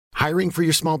Hiring for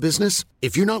your small business?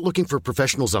 If you're not looking for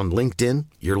professionals on LinkedIn,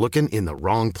 you're looking in the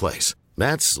wrong place.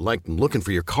 That's like looking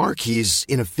for your car keys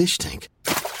in a fish tank.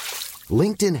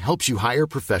 LinkedIn helps you hire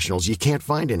professionals you can't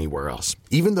find anywhere else,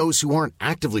 even those who aren't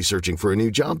actively searching for a new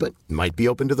job but might be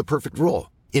open to the perfect role.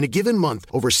 In a given month,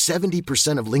 over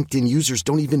 70% of LinkedIn users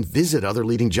don't even visit other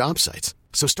leading job sites.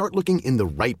 So start looking in the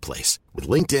right place. With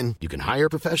LinkedIn, you can hire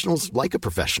professionals like a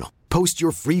professional. Post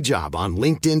your free job on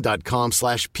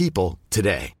linkedin.com/people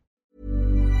today.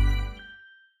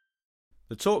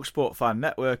 The TalkSport Fan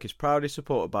Network is proudly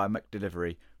supported by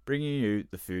McDelivery, bringing you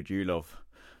the food you love.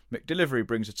 McDelivery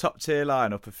brings a top-tier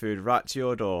lineup of food right to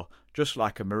your door, just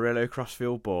like a Murillo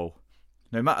Crossfield ball.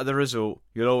 No matter the result,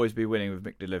 you'll always be winning with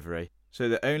McDelivery. So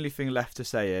the only thing left to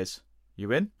say is, you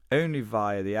win? Only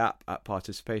via the app at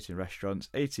participating restaurants.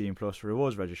 18 plus,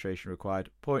 rewards registration required.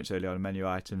 Points only on menu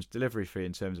items. Delivery fee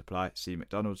and terms apply. See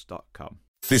mcdonalds.com.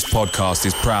 This podcast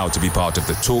is proud to be part of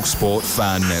the TalkSport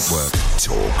Fan Network.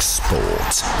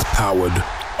 TalkSport. Powered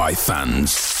by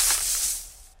fans.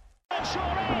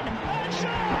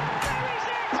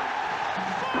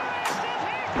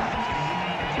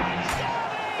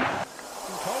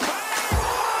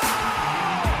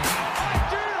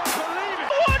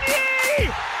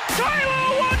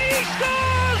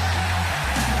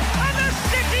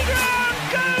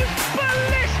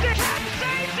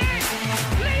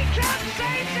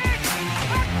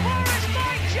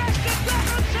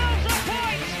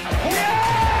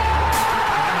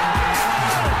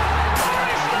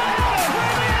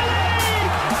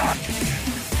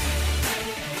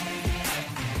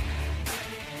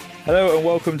 Hello and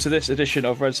welcome to this edition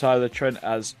of Red Side of the Trent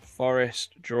as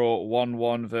Forest draw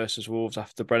 1-1 versus Wolves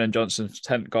after Brennan Johnson's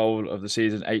 10th goal of the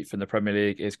season, 8th in the Premier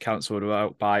League, is cancelled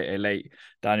out by a late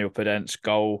Daniel Podence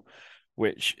goal,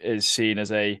 which is seen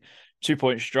as a 2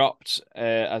 points dropped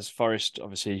as Forest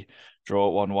obviously draw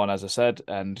 1-1, as I said,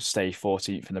 and stay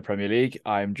 14th in the Premier League.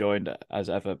 I am joined as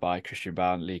ever by Christian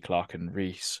Bound, Lee Clark and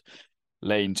Reese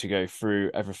Lane to go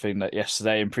through everything that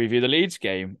yesterday and preview the Leeds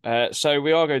game. So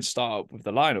we are going to start up with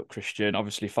the lineup, Christian.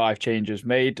 Obviously 5 changes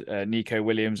made. Nico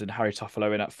Williams and Harry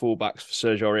Toffolo in at fullbacks for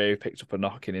Serge Aurier, who picked up a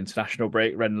knock in international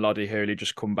break. Ren Loddy, who only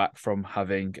just come back from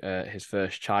having his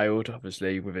first child,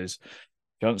 obviously with his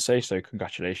fiancée, so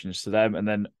congratulations to them. And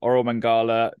then Orel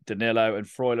Mangala, Danilo and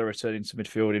Freuler returning to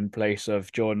midfield in place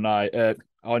of Andre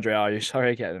Ayew,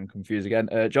 sorry, getting them confused again.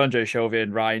 John Joe Shelvey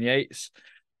and Ryan Yates.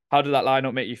 How did that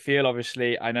lineup make you feel?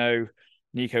 Obviously, I know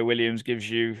Nico Williams gives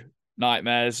you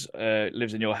nightmares,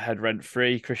 lives in your head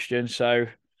rent-free, Christian. So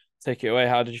take it away.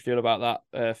 How did you feel about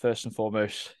that, first and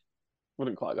foremost?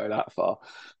 Wouldn't quite go that far.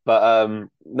 But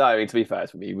no, I mean, to be fair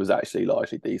to me, he was actually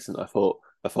largely decent. I thought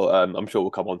I'm sure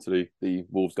we'll come on to the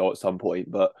Wolves goal at some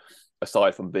point. But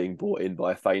aside from being brought in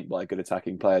by a good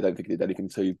attacking player, I don't think he did anything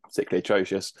too particularly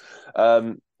atrocious.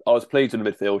 I was pleased in the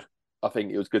midfield. I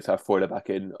think it was good to have Freuler back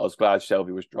in. I was glad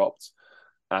Shelvey was dropped.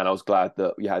 And I was glad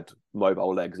that we had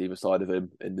mobile legs either side of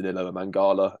him in Danilo and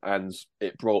Mangala. And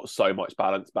it brought so much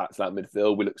balance back to that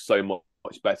midfield. We looked so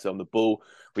much better on the ball.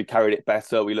 We carried it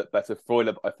better. We looked better.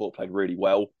 Freuler, I thought, played really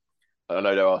well. And I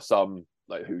know there are some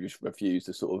who just refuse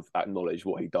to sort of acknowledge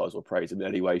what he does or praise him in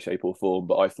any way, shape or form.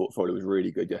 But I thought Freuler was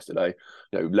really good yesterday.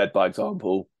 Led by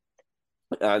example.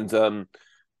 And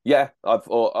I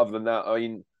thought other than that, I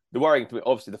mean, the worrying to me,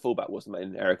 obviously, the fullback wasn't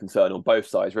an area of concern on both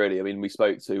sides, really. I mean, we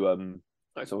spoke to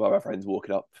some of our friends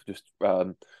walking up just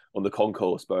on the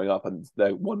concourse, going up, and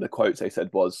one of the quotes they said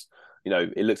was,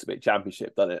 it looks a bit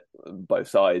championship, doesn't it, on both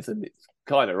sides? And it's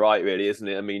kind of right, really, isn't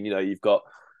it? I mean, you've got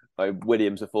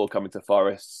Williams before coming to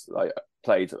Forest,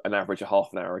 played an average of half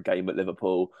an hour a game at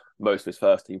Liverpool. Most of his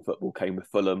first team football came with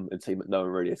Fulham, a team that no one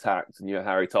really attacked. And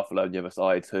Harry Toffolo on the other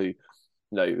side, who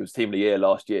it was team of the year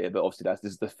last year, but obviously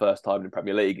this is the first time in the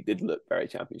Premier League. It did look very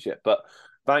championship. But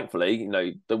thankfully,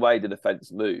 the way the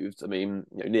defence moved, I mean,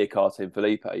 Niakate and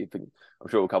Felipe, I'm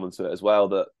sure we'll come onto it as well,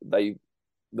 that the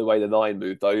way the 9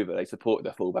 moved over, they supported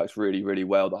their fullbacks really, really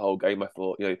well the whole game. I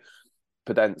thought,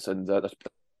 Podence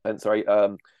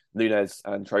and Nunez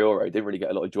and Traore didn't really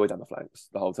get a lot of joy down the flanks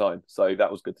the whole time. So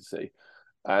that was good to see.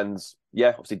 And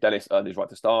obviously Dennis earned his right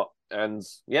to start. And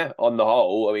on the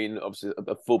whole, I mean, obviously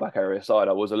the fullback area side,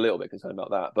 I was a little bit concerned about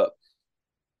that, but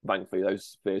thankfully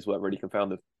those fears weren't really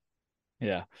confounded.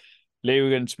 Yeah. Lee,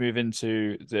 we're going to move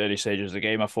into the early stages of the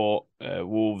game. I thought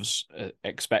Wolves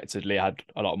expectedly had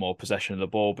a lot more possession of the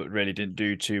ball, but really didn't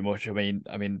do too much. I mean,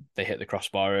 they hit the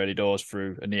crossbar early doors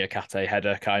through a Niakate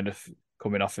header kind of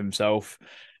coming off himself.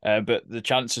 But the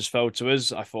chances fell to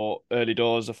us. I thought early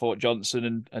doors,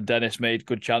 Johnson and Dennis made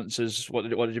good chances. What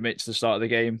did you make to the start of the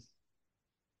game?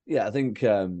 Yeah, I think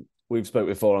we've spoke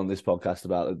before on this podcast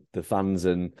about the fans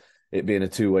and it being a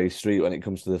two-way street when it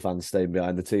comes to the fans staying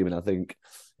behind the team. And I think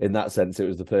in that sense, it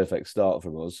was the perfect start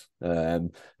from us,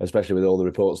 especially with all the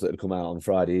reports that had come out on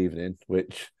Friday evening,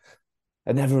 which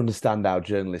I never understand how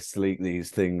journalists leak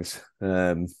these things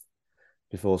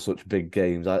before such big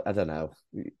games. I don't know.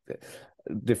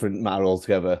 Different matter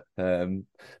altogether.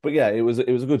 But yeah, it was a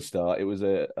good start. It was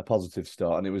a positive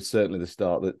start, and it was certainly the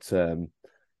start that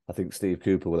I think Steve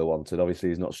Cooper would have wanted. Obviously,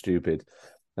 he's not stupid,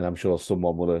 and I'm sure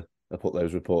someone would have put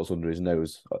those reports under his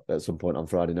nose at some point on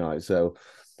Friday night. So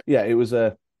yeah, it was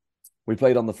we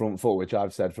played on the front foot, which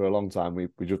I've said for a long time we've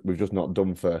just not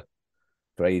done for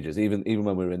ages. Even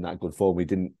when we were in that good form, we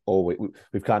didn't always.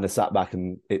 We've kind of sat back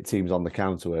and hit teams on the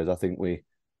counter, whereas I think we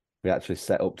actually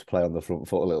set up to play on the front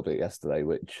foot a little bit yesterday,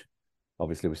 which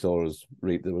obviously we saw us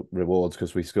reap the rewards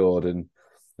because we scored and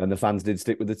the fans did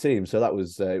stick with the team. So that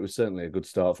was it was certainly a good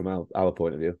start from our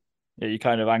point of view. Yeah, you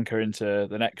kind of anchor into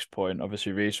the next point.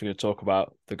 Obviously, Reece, we're going to talk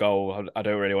about the goal. I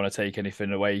don't really want to take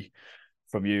anything away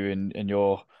from you in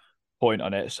your point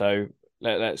on it. So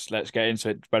let's get into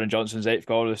it. Brennan Johnson's 8th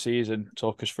goal of the season.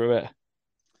 Talk us through it.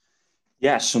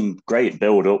 Yeah, some great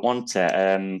build-up, wasn't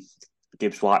it?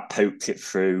 Gibbs White poked it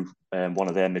through one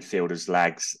of their midfielders'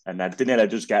 legs, and then Danilo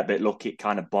does get a bit lucky. It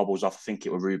kind of bobbles off. I think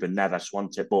it was Ruben Neves,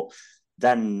 wasn't it? But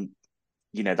then,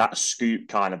 that scoop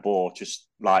kind of ball, just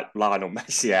like Lionel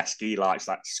Messi-esque, he likes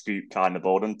that scoop kind of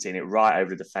ball, doesn't he? And it right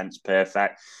over the defence,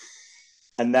 perfect.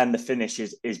 And then the finish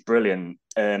is brilliant.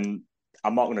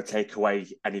 I'm not going to take away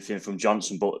anything from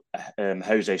Johnson, but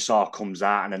Jose Sarr comes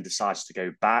out and then decides to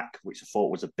go back, which I thought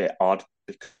was a bit odd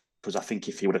because I think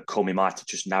if he would have come, he might have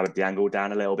just narrowed the angle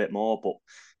down a little bit more. But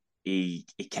he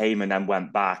came and then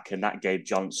went back, and that gave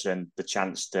Johnson the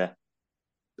chance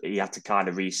he had to kind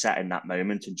of reset in that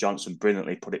moment, and Johnson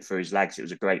brilliantly put it through his legs. It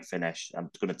was a great finish.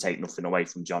 I'm going to take nothing away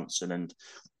from Johnson, and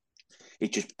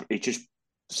it just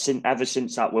ever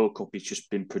since that World Cup, he's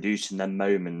just been producing them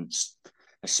moments,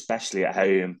 especially at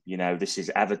home. This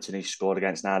is Everton he scored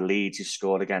against, now Leeds he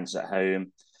scored against at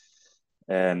home.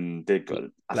 I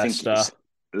think it's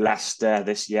Leicester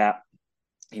this year.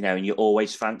 And you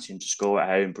always fancy him to score at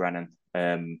home, Brennan.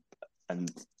 And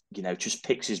just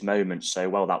picks his moments so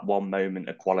well. That one moment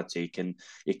of quality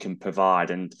he can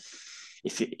provide, and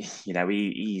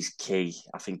he's key.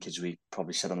 I think, as we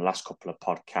probably said on the last couple of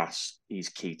podcasts, he's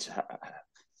key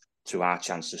to our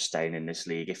chance of staying in this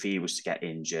league. If he was to get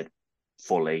injured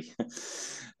fully,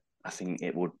 I think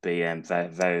it would be very,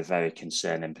 very, very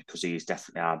concerning because he's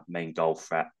definitely our main goal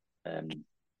threat.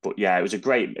 But yeah, it was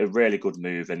a really good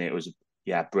move, and it was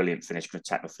brilliant finish. Going to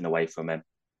take nothing away from him.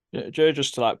 Yeah, Joe,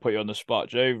 just to put you on the spot,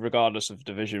 Joe, regardless of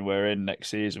division we're in next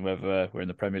season, whether we're in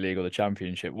the Premier League or the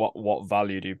Championship, what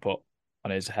value do you put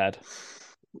on his head?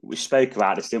 We spoke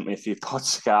about this, didn't we, a few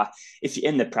podcasts. If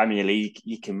you're in the Premier League,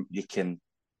 you can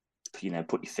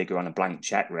put your figure on a blank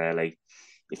check, really.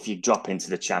 If you drop into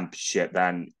the Championship,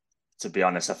 then, to be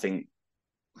honest,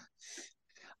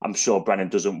 I'm sure Brennan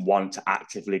doesn't want to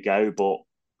actively go, but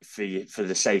for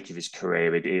the sake of his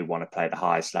career, he'd want to play at the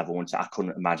highest level. I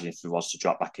couldn't imagine if he was to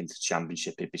drop back into the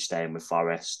Championship, he'd be staying with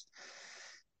Forest.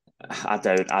 I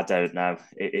don't know.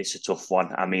 It's a tough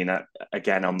one. I mean,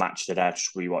 again, on Match Today, I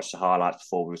just rewatched the highlights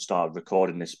before we started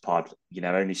recording this pod.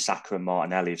 Only Saka and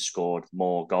Martinelli have scored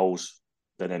more goals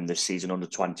than him this season under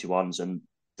 21s, and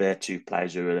they're two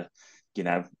players who are,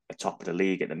 top of the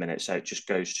league at the minute. So it just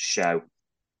goes to show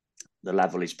the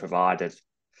level he's provided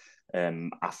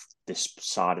after this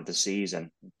side of the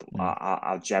season.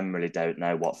 I generally don't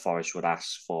know what Forest would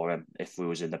ask for him. If we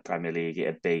was in the Premier League,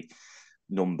 it'd be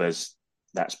numbers,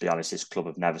 let's be honest, this club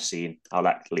have never seen. I'll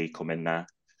let Lee come in there.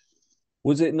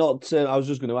 Was it not, I was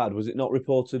just going to add, was it not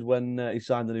reported when he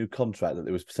signed the new contract that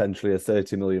there was potentially a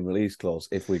 30 million release clause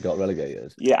if we got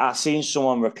relegated? Yeah, I seen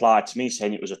someone reply to me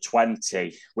saying it was a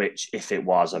 20, which if it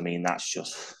was, I mean, that's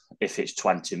just, if it's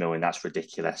 20 million, that's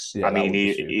ridiculous. Yeah, I mean,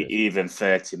 even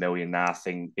 30 million now, I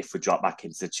think if we drop back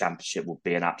into the Championship would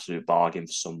be an absolute bargain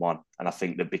for someone. And I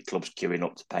think the big club's queuing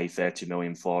up to pay 30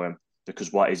 million for him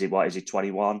because what is he,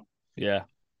 21? Yeah.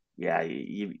 Yeah,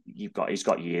 he's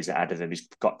got years ahead of him. He's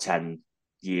got 10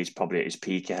 years probably at his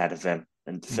peak ahead of him,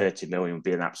 and 30 million would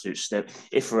be an absolute snip.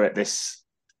 If we're at this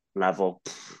level,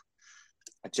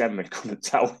 I generally couldn't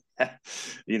tell,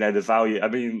 the value. I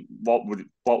mean,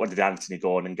 what did Anthony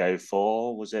Gordon go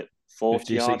for? Was it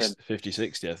 40 50,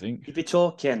 60, I think. You'd be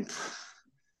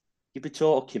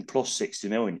talking plus 60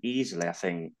 million easily, I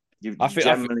think. I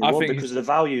think because the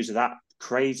values are that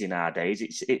crazy nowadays.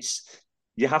 It's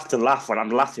you have to laugh when I'm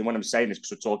laughing when I'm saying this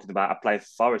because we're talking about a player for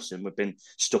Forest and we've been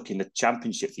stuck in the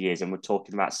Championship for years and we're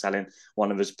talking about selling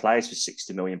one of his players for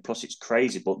 60 million plus. It's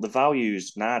crazy, but the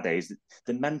values nowadays,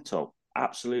 they're mental.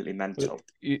 Absolutely mental.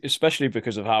 Especially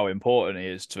because of how important he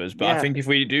is to us. But I think if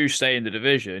we do stay in the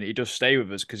division, he does stay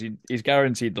with us because he's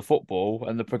guaranteed the football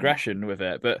and the progression with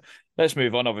it. But let's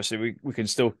move on. Obviously, we can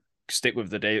still stick with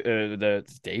the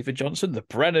David Johnson, the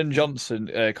Brennan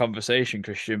Johnson conversation,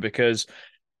 Christian, because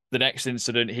the next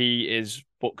incident he is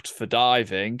booked for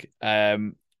diving.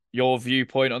 Your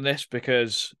viewpoint on this,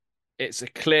 because it's a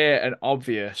clear and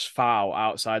obvious foul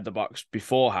outside the box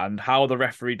beforehand. How the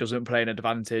referee doesn't play an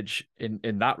advantage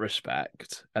in that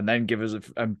respect and then give us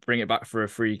and bring it back for a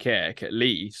free kick at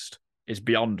least is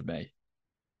beyond me.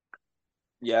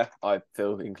 Yeah, I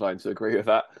feel inclined to agree with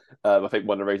that. I think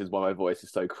one of the reasons why my voice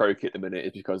is so croaky at the minute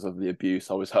is because of the abuse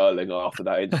I was hurling after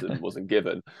that incident wasn't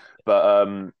given. But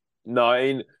no, I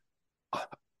mean,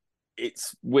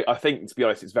 I think, to be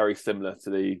honest, it's very similar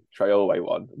to the Traore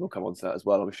one. We'll come on to that as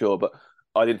well, I'm sure. But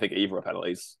I didn't think either are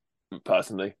penalties,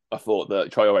 personally. I thought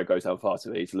that Traore goes down far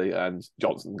too easily and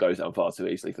Johnson goes down far too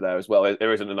easily for there as well.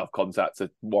 There isn't enough contact to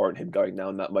warrant him going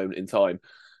down that moment in time.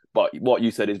 But what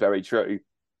you said is very true.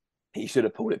 He should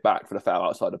have pulled it back for the foul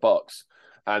outside the box.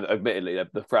 And admittedly,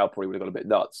 the crowd probably would have got a bit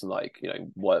nuts and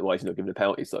why is he not giving a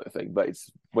penalty sort of thing. But it's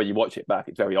when you watch it back,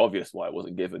 it's very obvious why it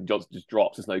wasn't given. Johnson just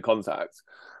drops, there's no contact.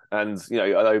 And, I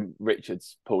know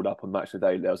Richards pulled up on Match of the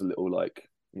Day. There was a little,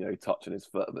 touch on his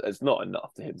foot, but it's not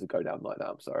enough to him to go down like that.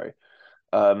 I'm sorry.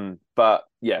 But,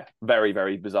 yeah, very,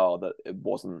 very bizarre that it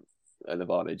wasn't an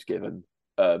advantage given,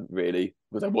 really,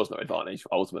 because there was no advantage.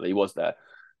 Ultimately, he was there.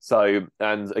 So,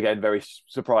 and again, very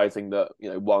surprising that,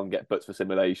 one get booked for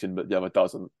simulation, but the other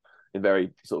doesn't in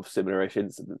very sort of similar-ish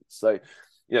incidents. So,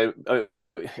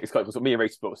 it's kind of me and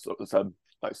Reece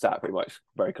sat pretty much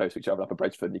very close to each other up at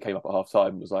Bridgeford, and he came up at half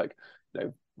time and was like,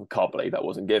 can't believe that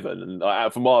wasn't given.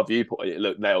 And from our viewpoint, it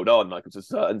looked nailed on, it was a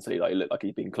certainty, it looked like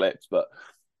he'd been clipped. But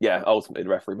yeah, ultimately the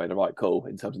referee made the right call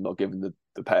in terms of not giving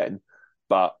the pen.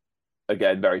 But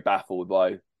again, very baffled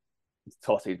by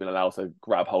Totti's been allowed to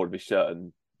grab hold of his shirt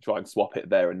and try and swap it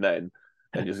there and then,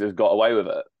 and just got away with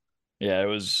it. Yeah, I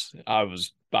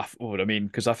was baffled. I mean,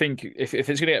 because I think if it's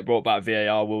going to get brought back,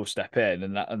 VAR will step in,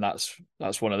 and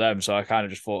that's one of them. So I kind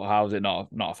of just thought, how is it not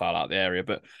a foul out of the area?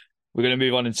 But we're going to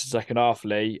move on into the second half,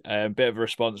 Lee. A bit of a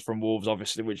response from Wolves,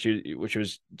 obviously, which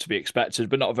was to be expected,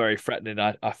 but not very threatening.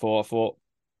 I thought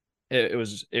it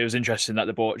was interesting that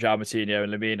they brought João Moutinho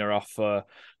and Lemina off for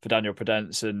Daniel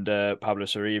Prudence and Pablo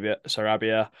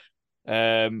Sarabia.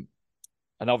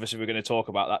 And obviously, we're going to talk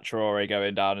about that Traore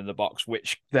going down in the box,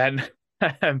 which then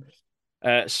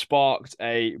sparked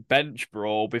a bench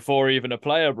brawl before even a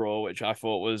player brawl, which I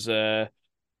thought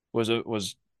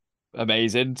was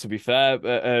amazing. To be fair,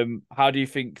 but how do you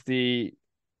think the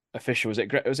official was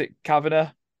it Kavanagh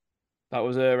that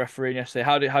was a referee yesterday?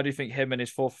 How do you think him and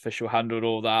his fourth official handled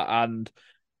all that? And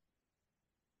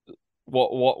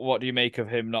what do you make of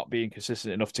him not being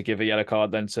consistent enough to give a yellow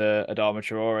card then to Adama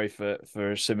Traore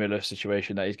for a similar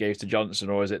situation that he gave to Johnson?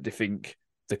 Or is it they think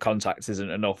the contact isn't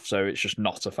enough, so it's just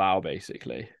not a foul,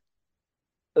 basically?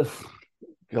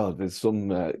 God, there's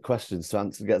some questions to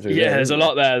answer to get through. Yeah, there's a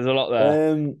lot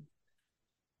there.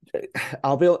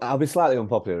 I'll be slightly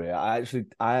unpopular here.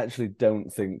 I actually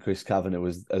don't think Chris Kavanagh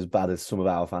was as bad as some of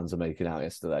our fans are making out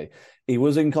yesterday. He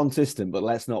was inconsistent, but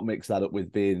let's not mix that up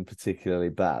with being particularly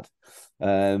bad.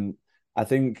 I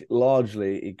think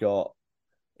largely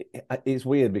it's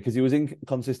weird because he was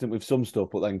inconsistent with some stuff,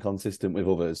 but then consistent with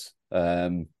others.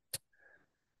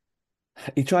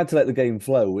 He tried to let the game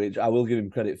flow, which I will give him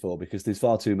credit for, because there's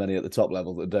far too many at the top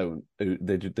level that don't.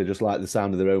 They just like the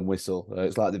sound of their own whistle.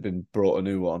 It's like they've been brought a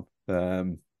new one.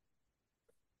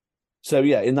 So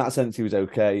yeah, in that sense, he was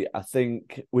okay. I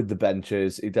think with the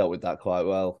benches, he dealt with that quite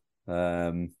well.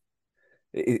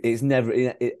 It's never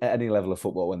at any level of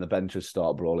football when the benches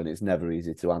start brawling. It's never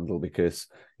easy to handle because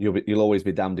you'll always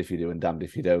be damned if you do and damned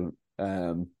if you don't.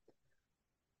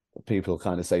 People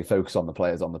kind of say focus on the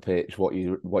players on the pitch. What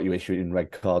you issue in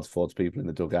red cards for to people in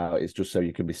the dugout is just so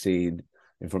you can be seen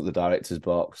in front of the director's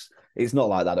box. It's not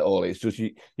like that at all. It's just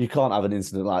you can't have an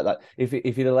incident like that. If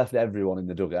you'd have left everyone in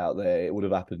the dugout there, it would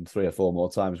have happened 3 or 4 more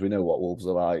times. We know what Wolves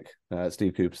are like.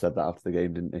 Steve Cooper said that after the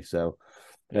game, didn't he? So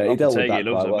he dealt with that he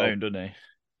loves quite well. Moan, doesn't he?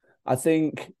 I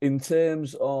think in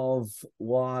terms of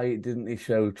why didn't he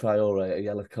show Traore a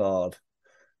yellow card?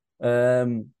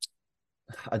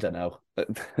 I don't know,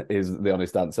 is the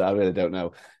honest answer. I really don't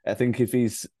know. I think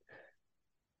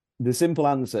the simple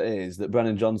answer is that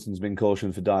Brennan Johnson's been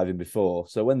cautioned for diving before.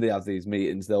 So when they have these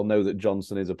meetings, they'll know that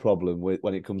Johnson is a problem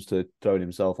when it comes to throwing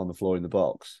himself on the floor in the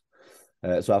box.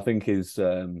 So I think his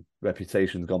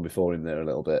reputation's gone before him there a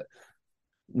little bit.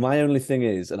 My only thing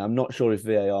is, and I'm not sure if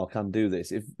VAR can do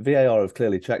this, if VAR have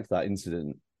clearly checked that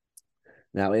incident.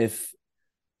 Now, if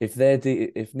if they're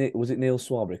was it Neil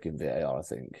Swarbrick in VAR? I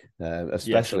think a Yes, I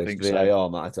specialist think so. VAR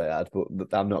might I add,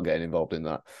 but I'm not getting involved in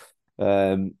that.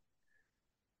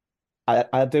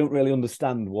 I don't really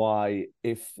understand why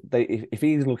if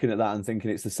he's looking at that and thinking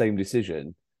it's the same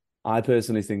decision. I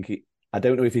personally think I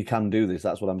don't know if he can do this.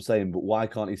 That's what I'm saying. But why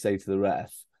can't he say to the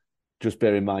ref, just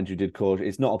bear in mind you did caution.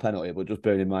 It's not a penalty, but just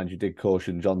bearing in mind you did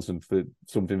caution Johnson for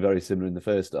something very similar in the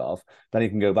first half. Then he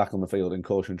can go back on the field and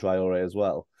caution Traore as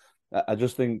well. I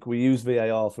just think we use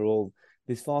VAR for all.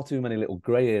 There's far too many little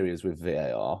grey areas with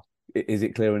VAR. Is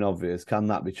it clear and obvious? Can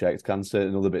that be checked? Can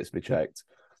certain other bits be checked?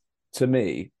 To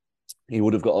me, he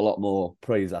would have got a lot more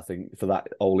praise, I think, for that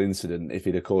whole incident if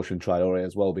he'd have cautioned Traore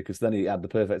as well, because then he had the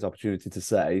perfect opportunity to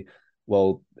say,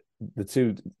 well, the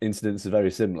two incidents are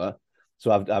very similar,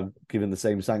 so I've given the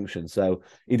same sanction. So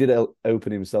he did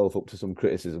open himself up to some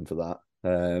criticism for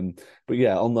that. But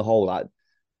yeah, on the whole,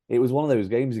 it was one of those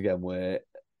games again where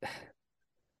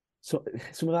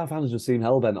some of our fans just seem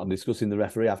hellbent on discussing the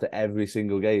referee after every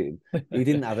single game. He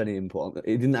didn't have any input.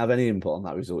 He didn't have any input on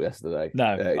that result yesterday.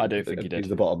 No, I don't think he did. Is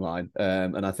the bottom line.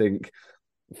 And I think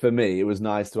for me, it was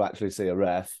nice to actually see a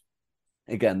ref.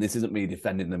 Again, this isn't me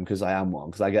defending them because I am one,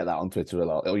 because I get that on Twitter a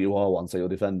lot. Oh, you are one, so you'll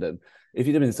defend them. If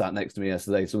you'd have been sat next to me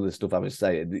yesterday, some of the stuff I was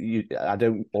saying, I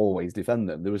don't always defend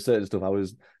them. There was certain stuff I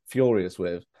was furious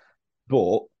with,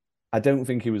 but I don't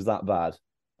think he was that bad.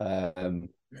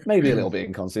 Maybe a little bit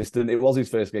inconsistent. It was his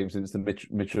first game since the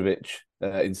Mitrovic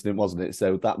incident, wasn't it?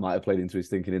 So that might have played into his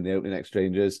thinking in the opening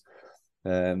exchanges.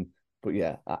 But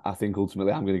yeah, I think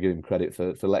ultimately I'm going to give him credit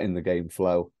for letting the game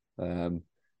flow. And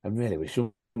really, we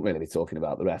shouldn't really be talking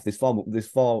about the ref. There's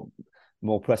far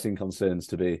more pressing concerns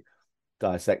to be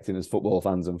dissecting as football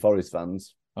fans and Forest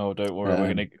fans. Oh, don't worry,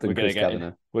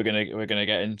 we're gonna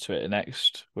get into it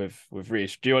next with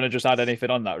Reece. Do you want to just add anything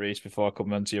on that, Reece, before I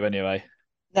come on to you anyway?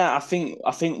 No, I think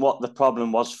what the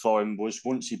problem was for him was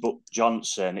once he booked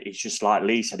Johnson, it's just like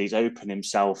Lee said, he's opened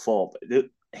himself up.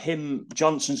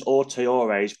 Johnson's or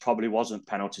Traore's probably wasn't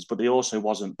penalties, but they also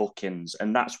wasn't bookings,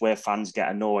 and that's where fans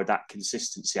get annoyed. That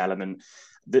consistency element.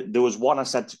 There was one I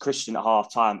said to Christian at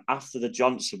half time after the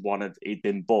Johnson one he'd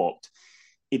been booked.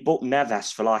 He booked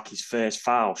Neves for like his first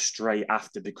foul straight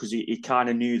after because he kind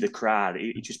of knew the crowd.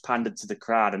 He just pandered to the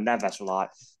crowd, and Neves were like,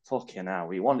 "Fucking hell,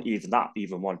 we want even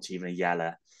a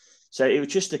yellow." So it was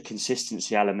just a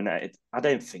consistency element. I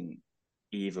don't think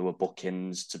either were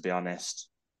bookings, to be honest.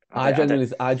 I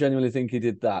genuinely think he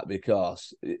did that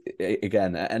because,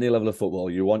 again, at any level of football,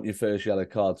 you want your first yellow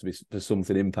card to be for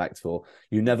something impactful.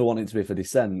 You never want it to be for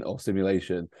dissent or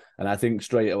simulation. And I think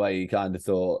straight away he kind of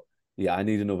thought, yeah, I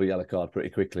need another yellow card pretty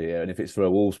quickly here. And if it's for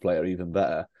a Wolves player, even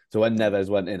better. So when Neves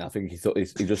went in, I think he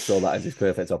just saw that as his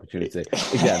perfect opportunity.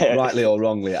 Again, rightly or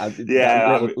wrongly,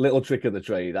 little trick of the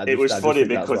trade. It was funny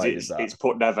because it's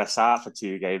put Neves out for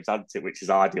 2 games, hasn't it? Which is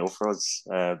ideal for us,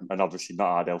 and obviously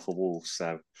not ideal for Wolves.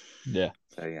 So yeah.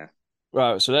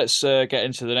 Right, so let's get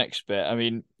into the next bit. I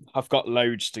mean, I've got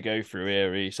loads to go through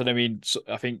here, Reece. And I mean,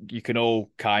 I think you can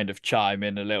all kind of chime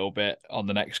in a little bit on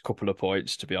the next couple of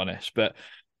points, to be honest. But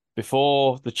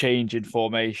before the change in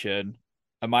formation,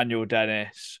 Emmanuel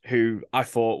Dennis, who I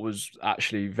thought was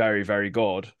actually very, very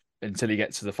good until he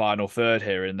gets to the final third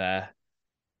here and there.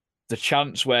 The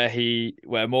chance where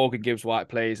Morgan Gibbs-White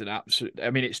plays an absolute, I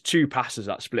mean, it's 2 passes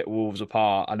that split Wolves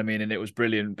apart. And I mean, and it was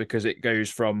brilliant because it goes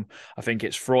from, I think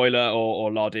it's Freuler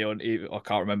or Loddy, or I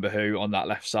can't remember who, on that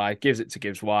left side, gives it to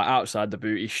Gibbs-White outside the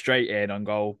boot. He's straight in on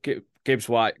goal.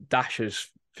 Gibbs-White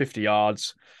dashes 50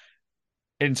 yards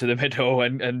into the middle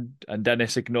and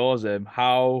Dennis ignores him.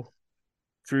 How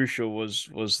crucial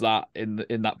was that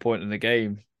in that point in the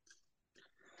game?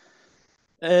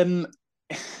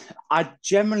 I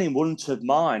generally wouldn't have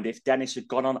minded if Dennis had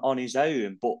gone on his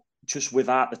own, but just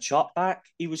without the chop back,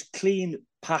 he was clean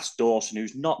past Dawson,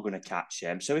 who's not going to catch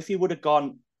him. So if he would have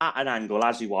gone at an angle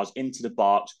as he was into the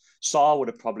box, Sarr would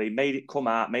have probably made it come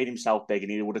out, made himself big,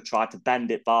 and he would have tried to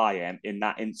bend it by him in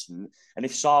that instant. And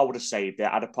if Sarr would have saved it,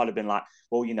 I'd have probably been like,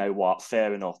 well, you know what,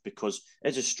 fair enough, because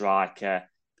as a striker,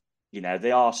 you know,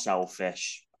 they are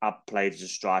selfish. I've played as a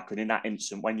striker, and in that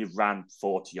instant, when you've ran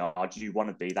 40 yards, you want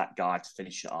to be that guy to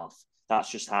finish it off. That's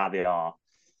just how they are.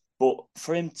 But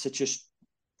for him to just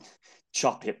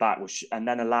chop it back and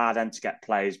then allow them to get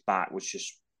players back was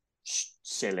just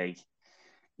silly.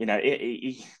 You know,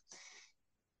 it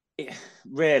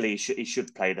really he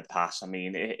should play the pass. I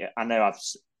mean, I know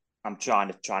I'm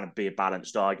trying to be a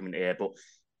balanced argument here, but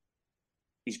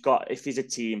if he's a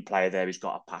team player there, he's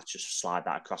got a patch, just slide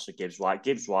that across to Gibbs White.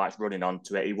 Gibbs White's running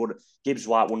onto it. Gibbs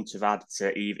White wouldn't have had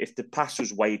to, if the pass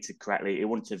was weighted correctly, he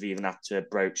wouldn't have even had to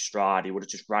broke stride. He would have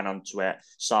just ran onto it,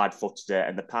 side footed it,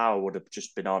 and the power would have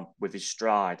just been on with his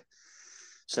stride.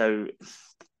 So,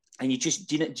 and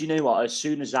do you know what? As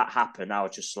soon as that happened, I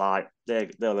was just like,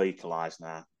 they'll equalise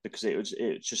now, because it was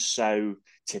just so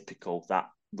typical that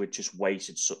we'd just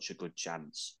wasted such a good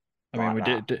chance. I mean, we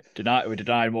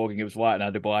denied Morgan Gibbs White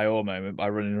and Adebayor moment by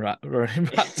running back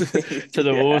to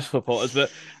the Wolves supporters.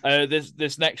 But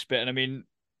this next bit, and I mean,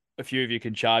 a few of you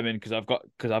can chime in because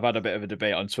I've had a bit of a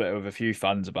debate on Twitter with a few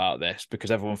fans about this,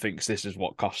 because everyone thinks this is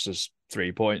what cost us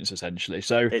 3 points essentially.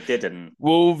 So it didn't.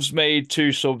 Wolves made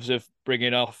 2 subs of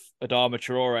bringing off Adama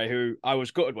Traore, who I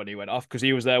was gutted when he went off because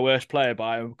he was their worst player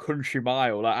by a country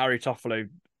mile. Like Harry Toffolo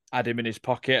had him in his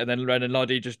pocket, and then Renan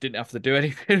Lodi just didn't have to do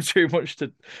anything too much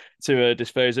to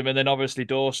dispose him. And then obviously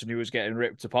Dawson, who was getting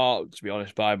ripped apart, to be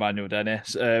honest, by Emmanuel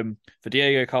Dennis, for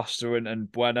Diego Costa and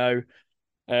Bueno.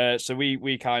 So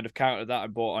we kind of countered that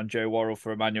and bought on Joe Worrell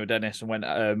for Emmanuel Dennis and went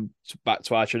back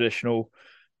to our traditional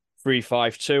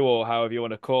 3-5-2, or however you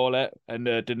want to call it. And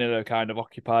Danilo kind of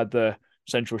occupied the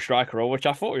central striker role, which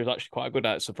I thought he was actually quite good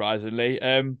at, surprisingly.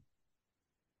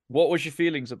 What was your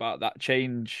feelings about that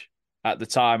change at the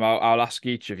time? I'll ask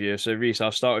each of you. So Reese,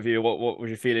 I'll start with you. What was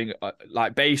your feeling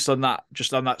like based on that,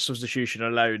 just on that substitution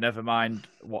alone, never mind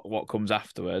what comes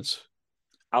afterwards?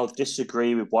 I'll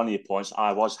disagree with one of your points.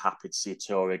 I was happy to see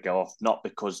Traore go off, not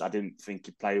because I didn't think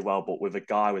he played well, but with a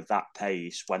guy with that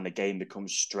pace, when the game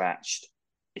becomes stretched,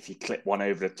 if you clip one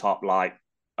over the top, like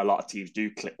a lot of teams do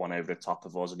clip one over the top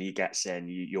of us, and he gets in,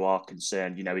 you are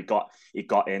concerned. You know, he got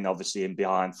in, obviously, in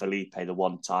behind Felipe the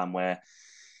one time where,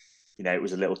 you know, it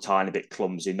was a little tiny bit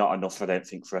clumsy, not enough, I don't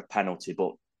think, for a penalty.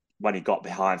 But when he got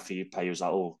behind Felipe, he was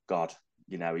like, oh, God,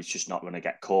 you know, he's just not going to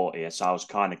get caught here. So I was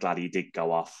kind of glad he did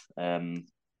go off.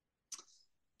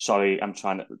 Sorry, I'm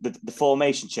trying to... The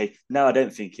formation change, no, I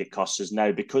don't think it costs us,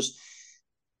 no, because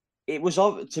it was,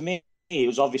 to me, it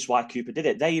was obvious why Cooper did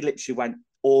it. They literally went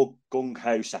all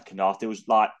gung-ho second half. There was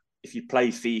like, if you play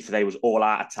FIFA, they was all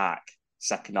out attack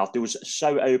second half. They was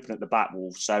so open at the back,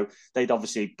 Wolves. So they'd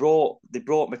obviously brought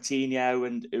Moutinho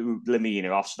and Lamina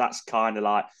off. So that's kind of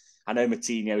like, I know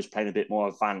Moutinho was playing a bit more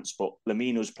advanced, but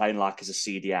Lamina was playing like as a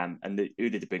CDM. And who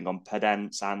did they bring on?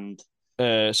 Pedence and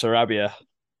Sarabia.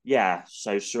 Yeah,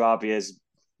 so Sarabia is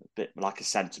a bit like a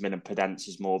centre-mid and Pedence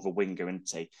is more of a winger,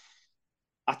 isn't he?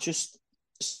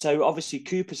 So obviously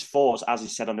Cooper's force, as he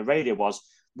said on the radio, was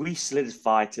we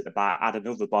solidify it at the back, add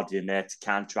another body in there to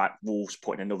counteract Wolves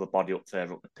putting another body up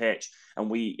further up the pitch, and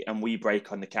we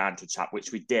break on the counter attack,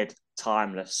 which we did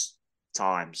loads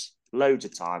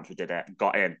of times we did it,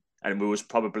 got in, and we was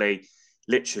probably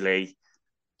literally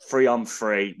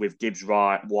 3-on-3 with Gibbs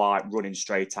White running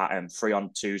straight at him,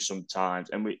 3-on-2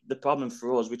 sometimes. And the problem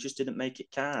for us, we just didn't make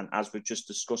it count, as we've just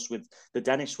discussed with the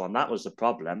Dennis one. That was the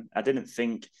problem. I didn't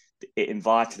think it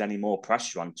invited any more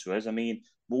pressure onto us. I mean,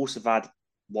 Wolves have had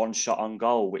one shot on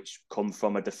goal, which come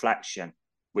from a deflection,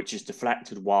 which is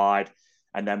deflected wide.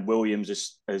 And then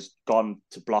Williams has gone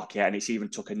to block it, and it's even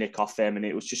took a nick off him. And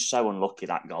it was just so unlucky,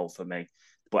 that goal for me.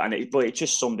 But it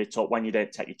just summed it up. When you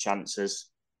don't take your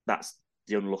chances, that's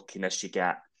the unluckiness you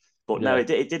get. But no, it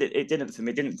didn't for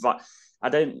me. I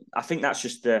think that's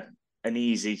just an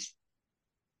easy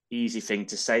thing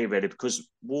to say, really, because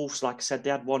Wolves, like I said, they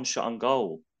had one shot on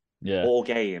goal all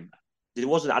game.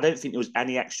 I don't think there was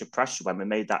any extra pressure when we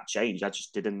made that change. I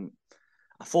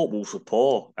thought Wolves were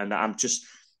poor, and I'm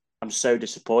so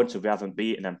disappointed we haven't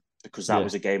beaten them, because that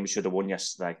was a game we should have won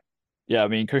yesterday. Yeah, I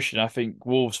mean, Christian, I think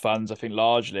Wolves fans,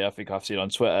 largely, I've seen on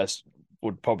Twitter,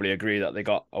 would probably agree that they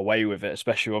got away with it,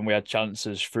 especially when we had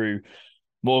chances through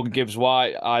Morgan Gibbs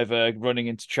White, either running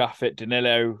into traffic,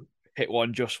 Danilo hit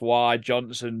one just wide,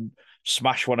 Johnson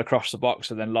smashed one across the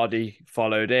box, and then Lodi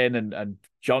followed in, and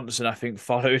Johnson, I think,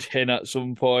 followed in at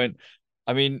some point.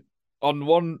 I mean, on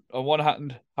one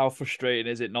hand, how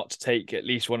frustrating is it not to take at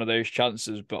least one of those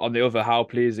chances? But on the other, how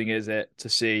pleasing is it to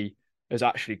see us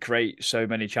actually create so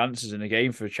many chances in a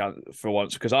game for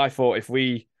once? Because I thought if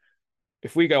we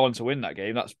go on to win that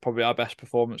game, that's probably our best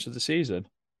performance of the season.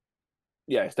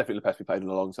 Yeah, it's definitely the best we've played in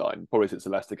a long time, probably since the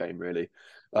Leicester game, really.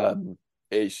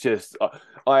 It's just,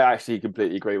 I actually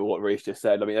completely agree with what Reece just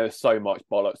said. I mean, there's so much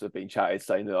bollocks that have been chatted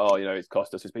saying that, it's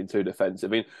cost us, it's been too defensive.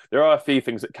 I mean, there are a few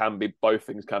things that both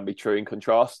things can be true in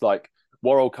contrast. Like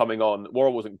Worrell coming on,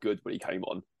 Worrell wasn't good when he came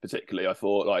on, particularly. I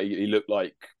thought like he looked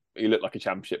like a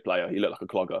championship player. He looked like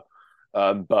a clogger.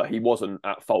 But he wasn't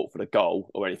at fault for the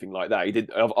goal or anything like that. He did,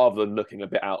 other than looking a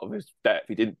bit out of his depth,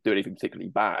 he didn't do anything particularly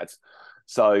bad.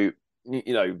 So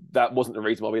that wasn't the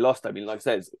reason why we lost. I mean, like I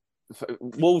said,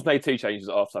 Wolves made 2 changes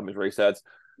at half time, as Ree said.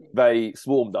 They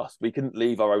swarmed us. We couldn't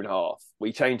leave our own half.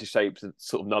 We changed the shape to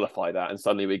sort of nullify that, and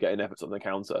suddenly we get an effort on the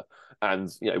counter.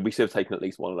 And we should have taken at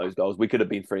least one of those goals. We could have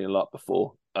been 3-0 up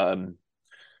before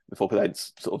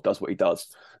Podence sort of does what he does.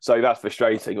 So that's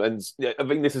frustrating. And I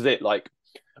think this is it. Like,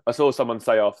 I saw someone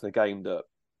say after the game that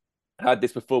had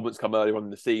this performance come earlier on in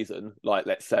the season, like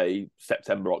let's say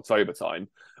September, October time,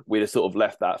 we'd have sort of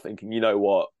left that thinking, you know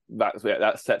what,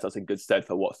 that sets us in good stead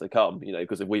for what's to come.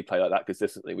 Because if we play like that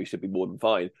consistently, we should be more than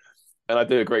fine. And I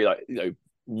do agree. Like,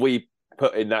 we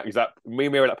put in that we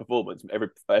mirror that performance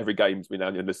every game between now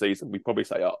and the end of the season. We probably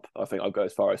say up. I think I'll go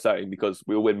as far as saying, because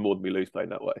we'll win more than we lose playing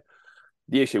that way.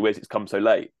 The issue is it's come so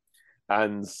late,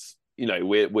 and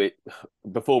we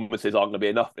performances aren't going to be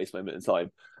enough at this moment in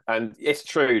time. And it's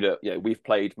true that we've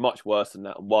played much worse than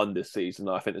that and won this season.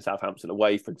 I think the Southampton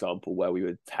away, for example, where we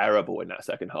were terrible in that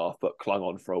second half but clung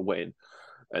on for a win.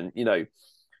 And and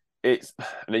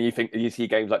then you see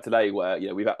games like today where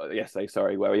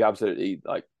where we absolutely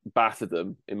like battered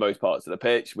them in most parts of the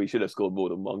pitch. We should have scored more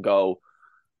than one goal,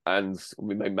 and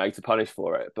we may be made to punish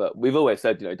for it. But we've always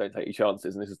said don't take your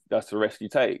chances, and that's the risk you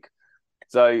take.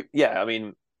 So yeah, I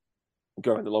mean,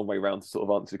 going the long way round to sort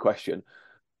of answer the question.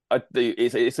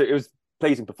 It was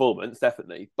pleasing performance,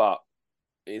 definitely, but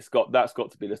that's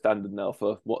got to be the standard now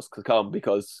for what's to come,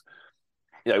 because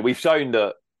we've shown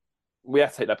that we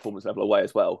have to take that performance level away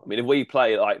as well. I mean, if we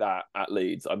play like that at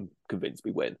Leeds, I'm convinced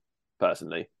we win,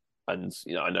 personally. And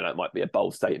I know that might be a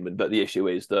bold statement, but the issue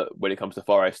is that when it comes to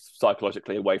Forest,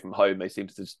 psychologically away from home, they seem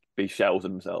to just be shells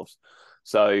of themselves.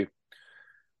 So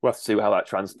we'll have to see how that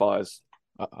transpires.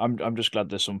 I'm just glad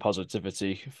there's some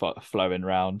positivity flowing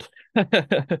round.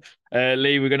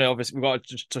 Lee, we've got to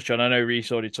just touch on. I know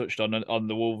Reece already touched on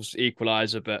the Wolves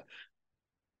equaliser, but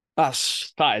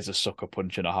that is a sucker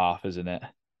punch and a half, isn't it?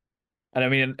 And I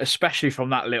mean, especially from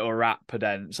that little rat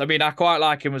Podence. I mean, I quite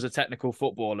like him as a technical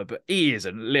footballer, but he is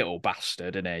a little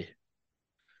bastard, isn't he?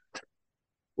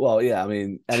 Well, yeah. I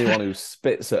mean, anyone who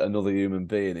spits at another human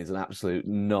being is an absolute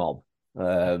knob.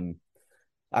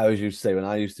 I always used to say when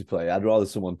I used to play, I'd rather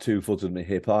someone 2-footed me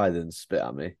hip high than spit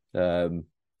at me.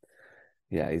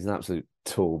 He's an absolute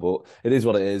tool, but it is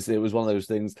what it is. It was one of those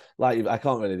things. Like, I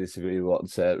can't really disagree with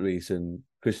what Reece and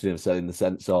Christian have said, in the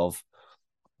sense of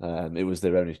it was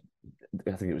their only.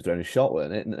 I think it was their only shot,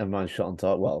 wasn't it? Never mind shot on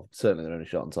target. Well, certainly their only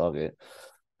shot on target.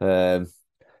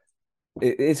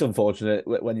 It's unfortunate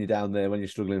when you're down there, when you're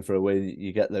struggling for a win,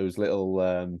 you get those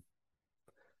little.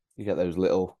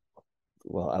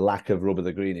 Well, a lack of rub of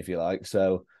the green, if you like.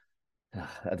 So,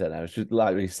 I don't know. It's just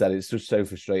like we said, it's just so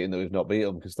frustrating that we've not beat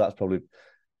them, because that's probably.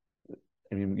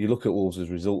 I mean, you look at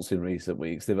Wolves' results in recent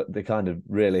weeks; they kind of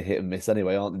really hit and miss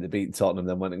anyway, aren't they? They beat Tottenham,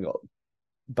 then went and got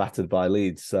battered by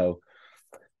Leeds. So,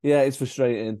 yeah, it's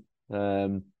frustrating.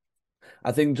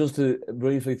 I think just to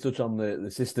briefly touch on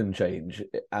the system change.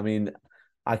 I mean,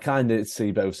 I kind of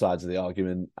see both sides of the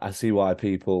argument. I see why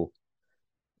people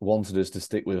wanted us to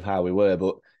stick with how we were,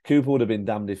 but Cooper would have been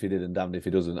damned if he did and damned if he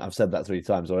doesn't. I've said that 3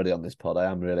 times already on this pod. I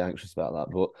am really anxious about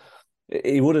that, but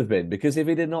he would have been, because if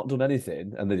he did not done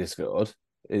anything and they just scored,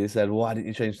 he said, why didn't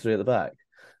you change 3 at the back?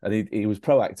 And he was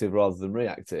proactive rather than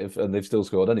reactive, and they've still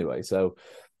scored anyway. So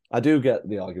I do get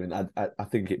the argument. I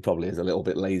think it probably is a little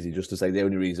bit lazy just to say the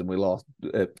only reason we lost,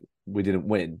 we didn't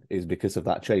win, is because of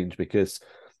that change, because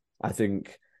I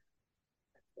think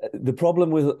the problem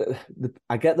with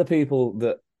I get the people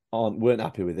that weren't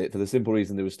happy with it for the simple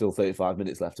reason there was still 35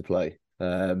 minutes left to play.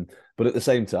 But at the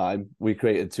same time, we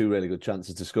created 2 really good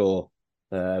chances to score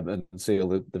and seal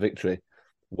the victory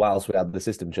whilst we had the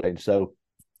system change. So,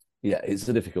 yeah, it's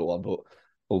a difficult one, but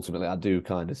ultimately I do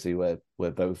kind of see where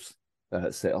both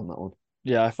sit on that one.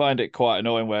 Yeah, I find it quite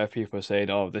annoying where people are saying,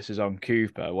 oh, this is on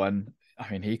Cooper, when,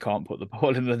 I mean, he can't put the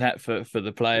ball in the net for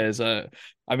the players. I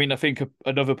mean, I think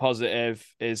another positive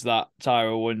is that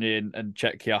Tyrell Wunyan and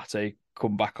Chet Kiate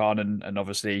come back on and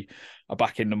obviously are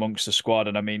back in amongst the squad.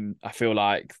 And I mean, I feel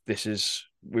like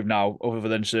we've now, other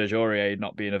than Serge Aurier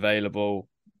not being available,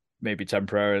 maybe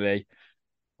temporarily,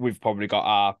 we've probably got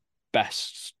our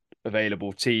best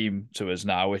available team to us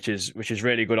now, which is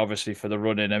really good, obviously, for the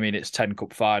running. I mean, it's 10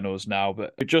 cup finals now.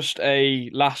 But just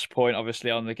a last point, obviously,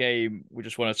 on the game, we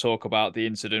just want to talk about the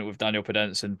incident with Daniel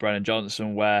Podence and Brennan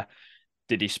Johnson, where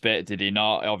did he spit? Did he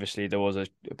not? Obviously, there was a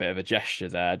bit of a gesture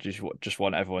there. Just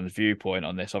want everyone's viewpoint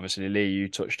on this. Obviously, Lee, you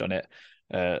touched on it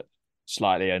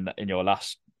slightly in your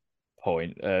last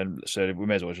point. So we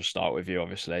may as well just start with you,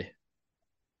 obviously.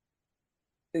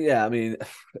 Yeah, I mean,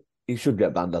 he should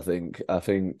get banned, I think. I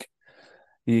don't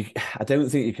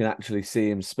think you can actually see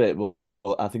him spit, but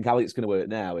I think how it's going to work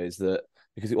now is that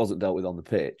because it wasn't dealt with on the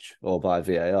pitch or by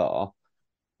VAR.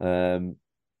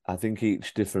 I think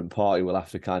each different party will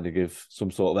have to kind of give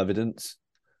some sort of evidence.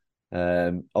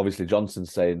 Obviously,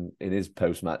 Johnson's saying in his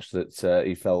post-match that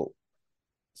he felt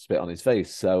spit on his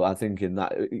face. So I think in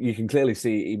that, you can clearly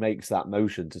see he makes that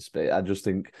motion to spit. I just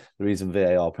think the reason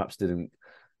VAR perhaps didn't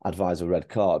advise a red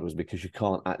card was because you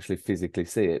can't actually physically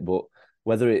see it. But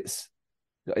whether it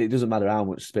doesn't matter how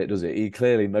much spit, does it? He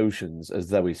clearly motions as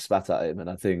though he spat at him. And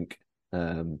I think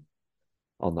on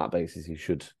that basis, he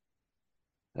should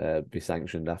be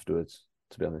sanctioned afterwards,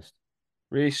 to be honest.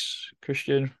 Reese,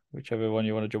 Christian, whichever one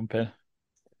you want to jump in.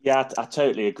 Yeah, I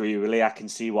totally agree with Lee. I can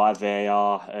see why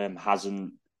VAR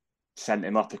hasn't sent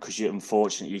him off, because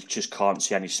unfortunately you just can't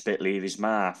see any spit leave his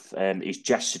mouth. He's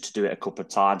gestured to do it a couple of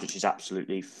times, which is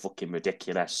absolutely fucking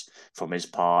ridiculous from his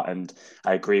part. And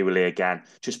I agree with Lee again.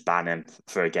 Just ban him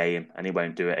for a game, and he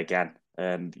won't do it again.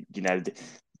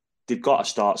 They've got to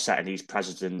start setting these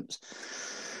precedents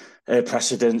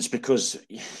because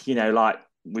like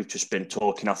we've just been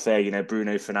talking off there,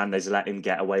 Bruno Fernandes let him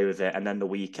get away with it, and then the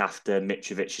week after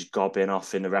Mitrovic is gobbing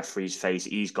off in the referee's face,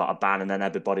 he's got a ban, and then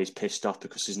everybody's pissed off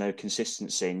because there's no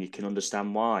consistency, and you can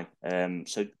understand why.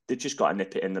 So they've just got to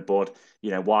nip it in the bud.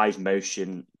 Why is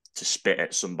motion to spit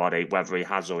at somebody, whether he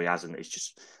has or he hasn't, it's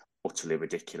just utterly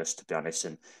ridiculous, to be honest.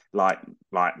 And like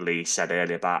Lee said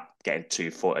earlier about getting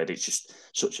 2-footed, it's just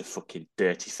such a fucking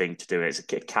dirty thing to do. It's a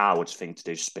coward's thing to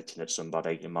do, spitting at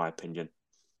somebody, in my opinion.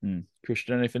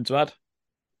 Christian, anything to add?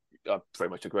 I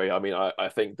very much agree. I mean, I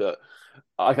think that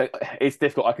it's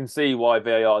difficult. I can see why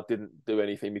VAR didn't do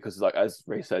anything because, like as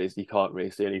Ray said, is you can't really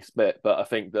see any spit. But I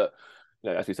think that,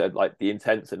 as we said, like the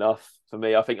intent's enough for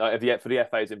me. I think for the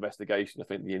FA's investigation, I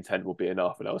think the intent will be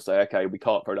enough, and I'll say, okay, we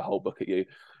can't throw the whole book at you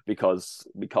because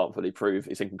we can't fully prove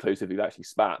it's inconclusive. You've actually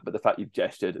spat, but the fact you've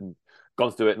gestured and gone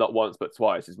to do it not once but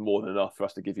twice is more than enough for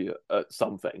us to give you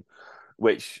something.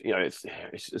 Which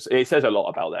it says a lot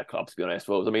about their club, to be honest.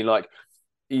 Well, I mean, like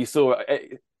you saw,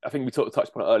 I think we touched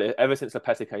upon it earlier. Ever since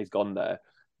Lopetegui's gone there,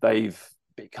 they've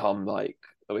become like.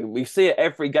 I mean, we see it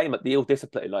every game at the ill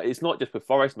discipline. Like it's not just with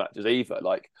Forest matches either.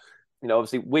 Like,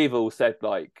 obviously we've all said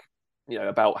like,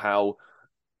 about how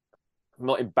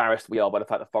not embarrassed we are by the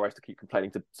fact that Forest keep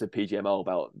complaining to PGML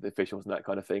about the officials and that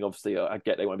kind of thing. Obviously, I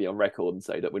get they want to be on record and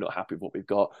say that we're not happy with what we've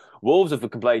got. Wolves have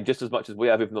complained just as much as we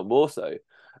have, if not more so.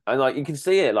 And like you can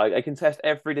see it, like they contest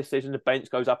every decision. The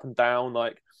bench goes up and down.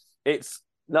 Like it's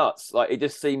nuts. Like it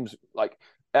just seems like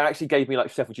it actually gave me like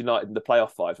Sheffield United in the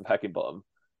playoff fight from Heckingbottom.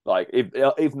 Like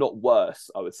if not worse,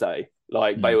 I would say.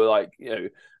 Like they were like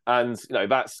and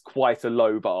that's quite a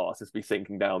low bar to be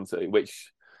sinking down to,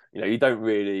 which. You don't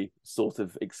really sort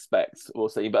of expect or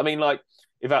see. But I mean, like,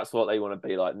 if that's what they want to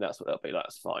be like, and that's what they'll be like,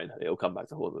 that's fine. It'll come back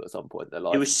to haunt them at some point in their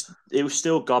life. It was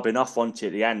still gobbing off, wasn't it,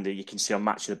 at the end? You can see on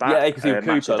Match of the Back. Yeah, you can see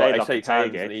Cooper, like, they shake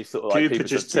hands and he's sort of like... Cooper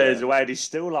just turns away and he's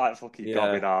still, like, fucking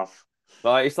gobbing off.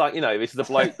 Like, it's like, this is a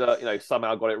bloke that,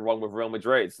 somehow got it wrong with Real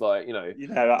Madrid. It's like,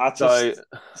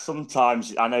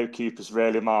 sometimes I know Cooper's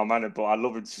really mild-mannered, but I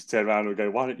love him to just turn around and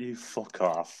go, why don't you fuck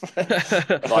off? like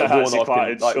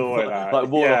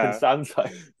Warnock and Santo.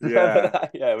 Yeah.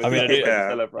 I mean,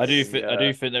 I do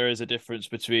think there is a difference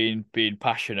between being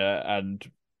passionate and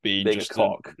being just a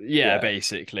cock.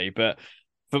 Basically. But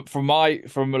from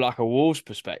like a Wolves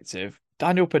perspective,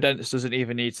 Daniel Podence doesn't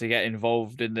even need to get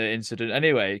involved in the incident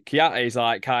anyway. Kiate's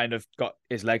like kind of got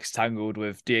his legs tangled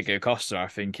with Diego Costa, I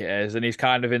think it is, and he's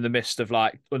kind of in the midst of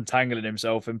like untangling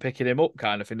himself and picking him up,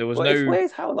 kind of thing. It's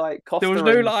weird how like Costa there was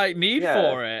no like need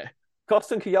for it.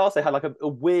 Costa and Kiyate had like a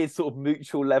weird sort of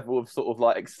mutual level of sort of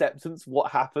like acceptance.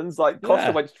 What happens? Like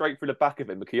Costa went straight through the back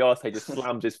of him, but Kiyate just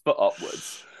slammed his foot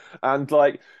upwards. And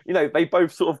like, they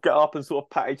both sort of get up and sort of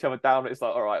pat each other down. And it's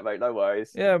like, all right, mate, no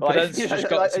worries. Yeah, but like, just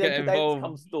got to get involved.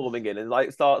 Comes storming in and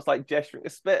like starts like gesturing to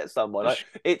spit at someone. Like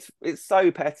it's so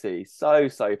petty, so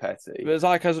petty. But it's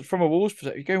like, from a Wolves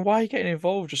perspective, you're going, why are you getting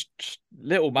involved? Just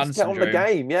little man syndrome. Get on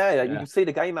the game, yeah. You can see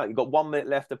the game out. You've got 1 minute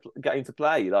left to get into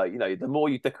play. Like the more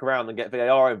you dick around and get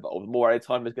VAR involved, the more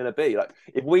time there's going to be. Like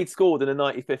if we'd scored in the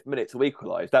 95th minute to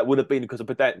equalise, that would have been because of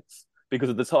Podence, because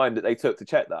of the time that they took to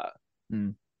check that.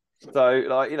 So,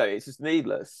 like, it's just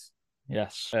needless.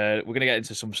 Yes. We're going to get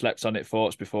into some slept on it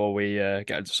thoughts before we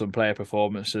get into some player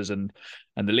performances and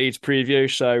the Leeds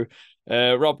preview. So,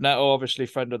 Rob Neto, obviously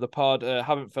friend of the pod,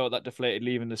 haven't felt that deflated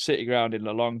leaving the City ground in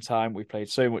a long time. We played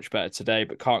so much better today,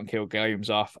 but can't kill games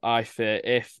off. I fear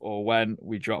if or when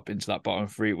we drop into that bottom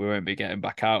three, we won't be getting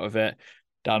back out of it.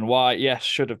 Dan White, yes,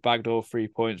 should have bagged all 3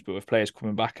 points, but with players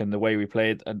coming back and the way we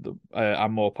played, and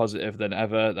I'm more positive than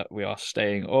ever that we are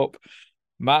staying up.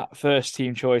 Matt, first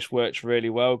team choice works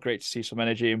really well. Great to see some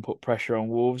energy and put pressure on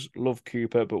Wolves. Love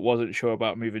Cooper, but wasn't sure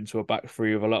about moving to a back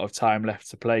three with a lot of time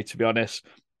left to play, to be honest.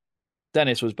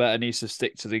 Dennis was better, needs to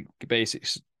stick to the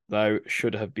basics, though,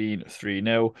 should have been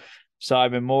 3-0.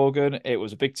 Simon Morgan, it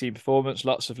was a big team performance,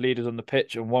 lots of leaders on the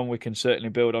pitch, and one we can certainly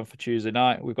build on for Tuesday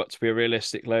night. We've got to be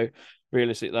realistic, though.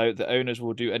 The owners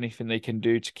will do anything they can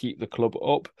do to keep the club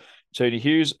up. Tony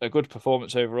Hughes, a good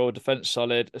performance overall, defence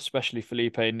solid, especially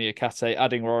Felipe and Niakate.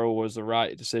 Adding Royal was the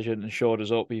right decision and shored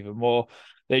us up even more.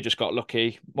 They just got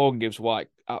lucky. Morgan Gibbs-White,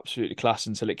 absolutely class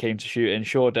until it came to shooting.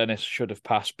 Sure, Dennis should have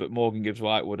passed, but Morgan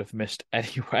Gibbs-White would have missed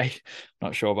anyway.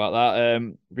 Not sure about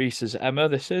that. Reese's Emma,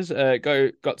 this is.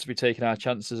 Got to be taking our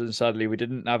chances, and sadly we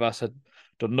didn't. Navas had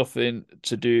done nothing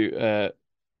to do...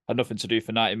 had nothing to do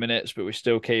for 90 minutes, but we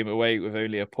still came away with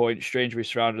only a point. Strange we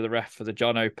surrounded the ref for the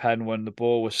John O'Penn when the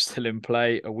ball was still in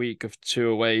play. A week of 2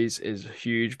 aways is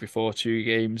huge before 2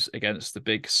 games against the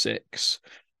Big Six.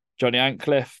 Johnny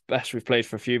Antcliffe, best we've played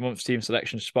for a few months. Team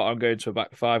selection spot on, going to a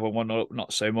back 5 on 1 up,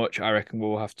 not so much. I reckon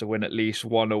we'll have to win at least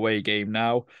 1 away game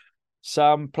now.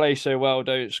 Sam, play so well,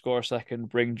 don't score a second.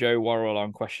 Bring Joe Worrell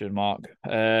on, question mark.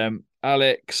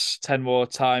 Alex, 10 more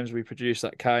times we produce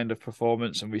that kind of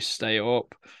performance and we stay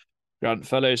up. Grant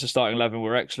Fellows, the starting 11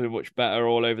 were excellent, much better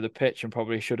all over the pitch and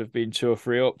probably should have been 2 or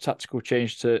 3 up. Tactical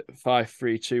change to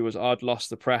 5-3-2 was odd, lost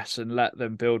the press and let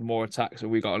them build more attacks, and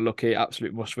we got unlucky.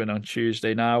 Absolute must win on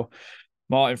Tuesday now.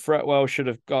 Martin Fretwell should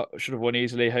have won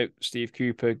easily. Hope Steve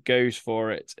Cooper goes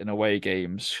for it in away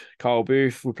games. Carl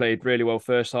Booth, we played really well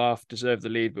first half, deserved the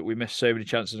lead, but we missed so many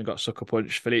chances and got sucker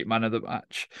punched. Philippe, man of the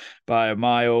match by a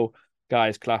mile.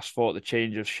 Guys, class fought the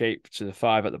change of shape to the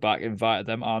 5 at the back, invited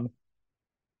them on.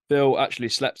 Bill actually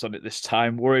slept on it this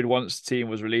time. Worried once the team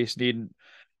was released. Needn't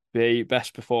be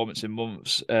best performance in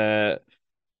months.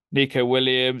 Nico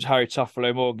Williams, Harry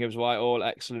Toffolo, Morgan Gibbs-White, all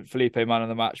excellent. Felipe, man of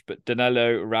the match, but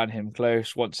Danilo ran him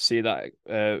close. Want to see that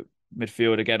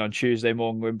midfield again on Tuesday.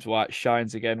 Morgan Gibbs-White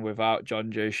shines again without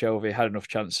John Joe Shelby. Had enough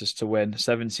chances to win.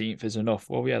 17th is enough.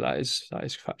 Well, yeah, that is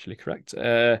factually correct.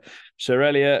 Sir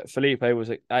Elliot, Felipe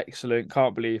was excellent.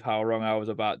 Can't believe how wrong I was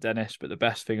about Dennis, but the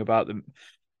best thing about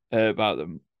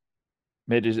them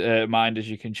mind as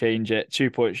you can change it. 2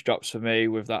 points drops for me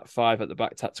with that 5 at the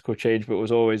back tactical change, but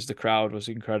was always the crowd was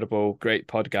incredible. Great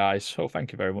pod, guys. Oh,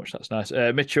 thank you very much. That's nice.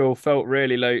 Mitchell felt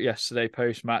really low yesterday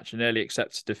post-match and nearly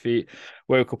accepted defeat.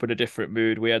 Woke up in a different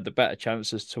mood. We had the better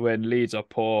chances to win. Leeds are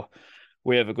poor.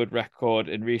 We have a good record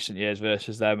in recent years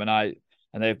versus them, and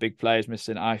they have big players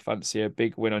missing. I fancy a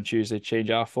big win on Tuesday to change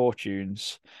our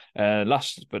fortunes.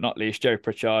 Last but not least, Joe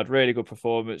Pritchard, really good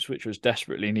performance, which was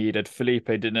desperately needed. Felipe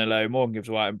Danilo, Morgan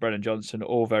Gibbs-White and Brennan Johnson,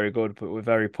 all very good, but we're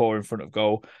very poor in front of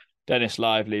goal. Dennis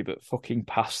lively, but fucking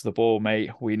pass the ball, mate.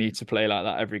 We need to play like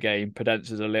that every game.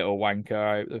 Pedence is a little wanker.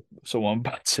 I hope someone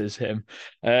batters him.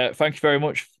 Thank you very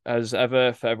much, as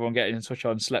ever, for everyone getting in touch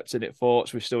on Slept In It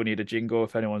Thoughts. We still need a jingle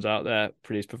if anyone's out there.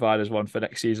 Please provide us one for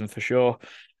next season for sure.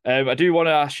 I do want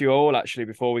to ask you all, actually,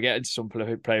 before we get into some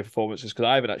player performances, because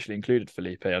I haven't actually included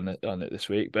Felipe on it this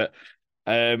week, but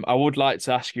I would like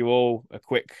to ask you all a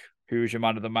quick who's your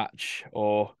man of the match,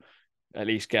 or at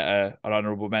least get an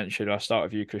honourable mention. I'll start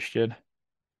with you, Christian.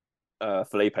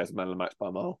 Felipe is man of the match by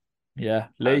a mile. Yeah.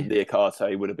 Lee? And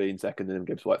Niakate would have been second and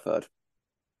Gibbs-White third.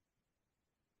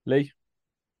 Lee?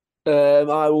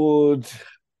 I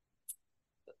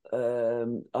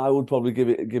would probably give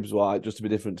it Gibbs-White just to be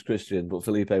different to Christian, but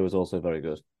Felipe was also very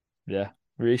good. Yeah.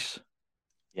 Reese?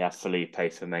 Yeah,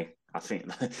 Felipe for me. I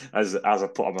think, as I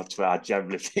put on my Twitter, I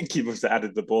generally think he must have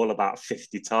added the ball about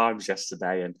 50 times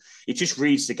yesterday, and he just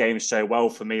reads the game so well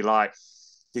for me. Like,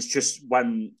 it's just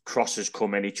when crosses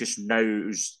come in, he just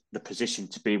knows the position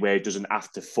to be where he doesn't have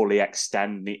to fully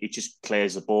extend. He just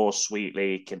clears the ball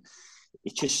sweetly.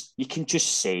 You can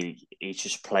just see he's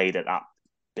just played at that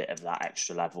bit of that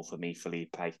extra level for me,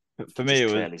 Felipe. For me, it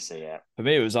was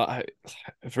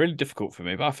really difficult for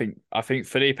me, but I think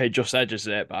Felipe just edges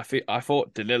it. But I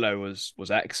thought Danilo was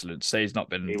excellent. Say he's not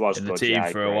been in the team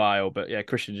for a while, but yeah,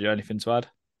 Christian, do you have anything to add?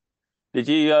 Did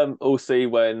you all see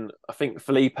when I think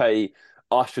Felipe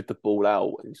ushered the ball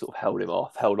out and sort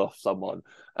of held off someone,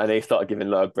 and they started giving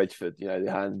Bridgeford,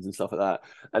 the hands and stuff like that,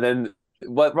 and then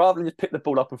rather than just pick the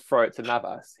ball up and throw it to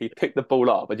Navas, he picked the ball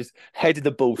up and just headed the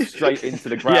ball straight into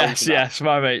the ground. yes,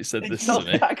 my mate said this to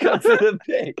me. Back up to the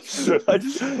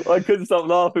pitch. I couldn't stop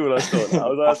laughing when I saw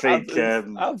that. I think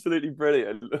absolutely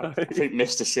brilliant. I think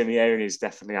Mr. Simeone's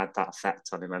definitely had that effect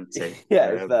on him, hasn't he? Yeah,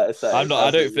 it's fair to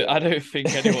say. I don't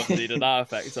think anyone's needed that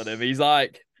effect on him. He's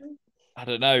like, I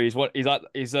don't know. He's like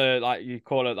you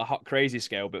call it the hot crazy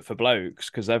scale, but for blokes,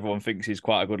 because everyone thinks he's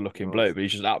quite a good looking bloke, but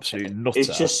he's just an absolute nutter.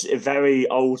 It's just a very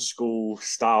old school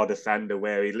style defender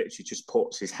where he literally just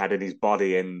puts his head and his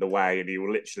body in the way, and he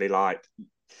will literally like,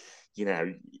 he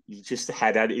just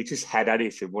head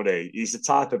anything, wouldn't he? He's the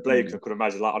type of bloke I could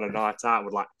imagine like on a night out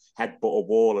would like headbutt a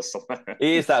wall or something.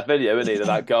 He is that video, isn't he?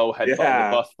 That goal headbutt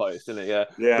on the bus post, isn't it? Yeah.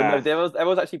 Yeah. But no, there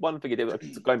was actually one thing he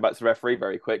did, going back to the referee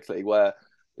very quickly, where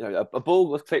a ball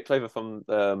was clipped over from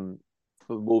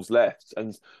Wolves left,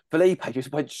 and Felipe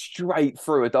just went straight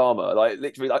through Adama. Like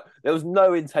literally, like there was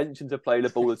no intention to play the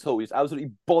ball at all. He just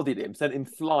absolutely bodied him, sent him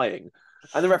flying.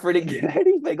 And the referee didn't get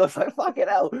anything. I was like, fucking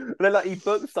hell. And then like he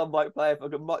booked some like player for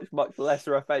a much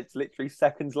lesser offence literally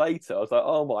seconds later. I was like,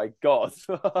 oh my God.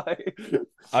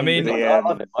 I mean,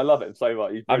 I love him so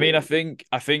much. I mean, I think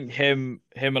him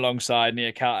alongside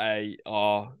Niakate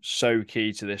are so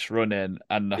key to this run-in.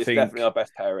 And I think definitely our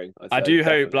best pairing. I do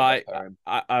hope, like,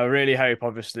 I really hope,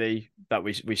 obviously, that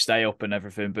we stay up and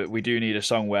everything, but we do need a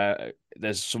song where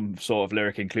there's some sort of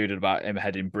lyric included about him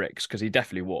heading bricks, because he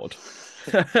definitely would.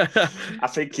 I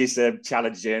think he's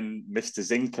challenging Mr.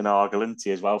 Zinkernagel, isn't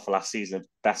he, as well, for last season,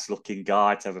 best looking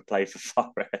guy to ever play for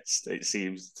Forest. It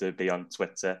seems to be on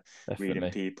Twitter, reading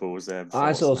people's.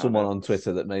 I saw someone on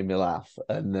Twitter that made me laugh,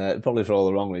 and probably for all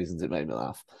the wrong reasons it made me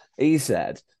laugh. He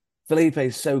said,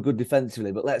 "Felipe's so good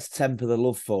defensively, but let's temper the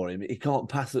love for him. He can't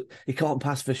pass. He can't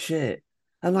pass for shit."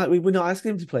 And like we're not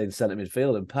asking him to play in centre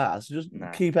midfield and pass, just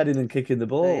keep heading and kicking the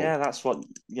ball. Yeah, that's what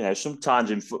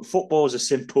sometimes in football is a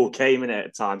simple game in it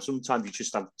at times. Sometimes you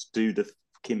just have to do the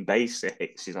fucking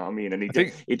basics, you know what I mean? And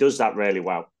he does that really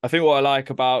well. I think what I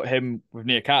like about him with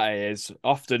Niakate is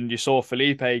often you saw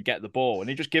Felipe get the ball and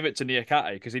he just give it to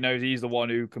Niakate because he knows he's the one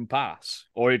who can pass,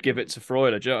 or he'd give it to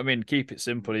Freuler. Do you know what I mean? Keep it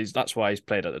simple. That's why he's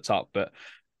played at the top. But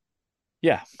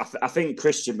yeah, I think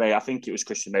Christian made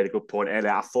a good point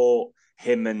earlier. I thought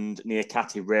him and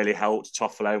Niakate really helped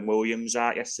Toffolo and Williams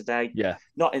out yesterday. Yeah.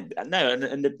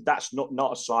 That's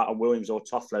not a slight on Williams or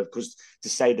Toffolo, because to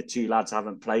say the two lads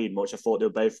haven't played much, I thought they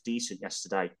were both decent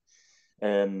yesterday.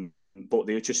 But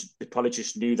they probably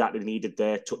just knew that they needed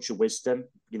their touch of wisdom,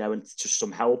 and just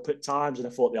some help at times. And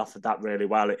I thought they offered that really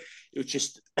well. It was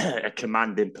just a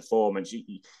commanding performance.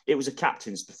 It was a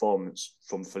captain's performance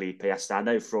from Felipe yesterday. I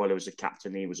know Freuler was a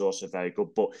captain. He was also very good,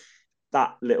 but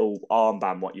that little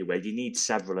armband, what you wear, you need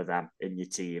several of them in your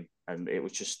team. And it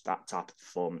was just that type of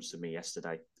performance to me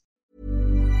yesterday.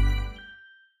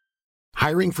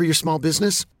 Hiring for your small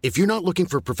business? If you're not looking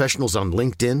for professionals on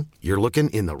LinkedIn, you're looking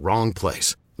in the wrong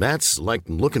place. That's like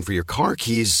looking for your car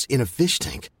keys in a fish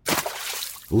tank.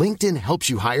 LinkedIn helps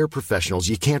you hire professionals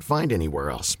you can't find anywhere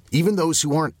else, even those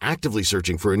who aren't actively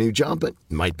searching for a new job but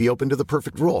might be open to the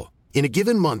perfect role. In a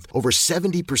given month, over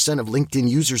 70% of LinkedIn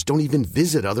users don't even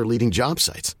visit other leading job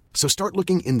sites. So start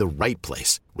looking in the right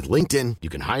place. With LinkedIn, you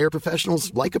can hire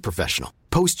professionals like a professional.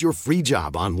 Post your free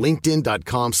job on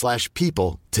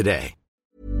linkedin.com/people today.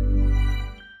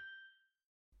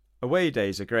 Away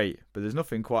days are great, but there's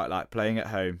nothing quite like playing at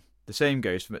home. The same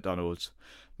goes for McDonald's.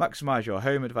 Maximise your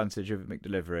home advantage with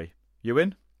McDelivery. You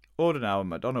in? Order now on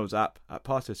McDonald's app at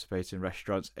participating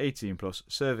restaurants. 18+,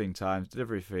 serving times,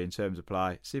 delivery fee and terms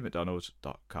apply. See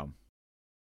mcdonalds.com.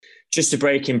 Just a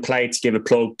break in play to give a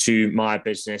plug to my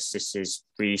business. This is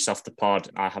Reese off the pod.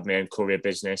 I have my own courier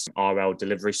business, RL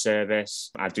delivery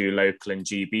service. I do local and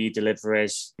GB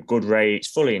deliveries, good rates,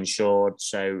 fully insured.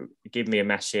 So give me a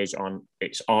message on,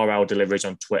 it's RL deliveries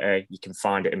on Twitter. You can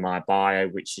find it in my bio,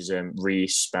 which is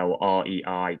Reese, spelled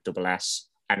REISS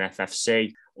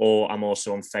NFFC. Or I'm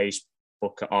also on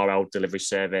Facebook at RL Delivery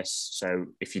Service. So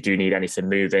if you do need anything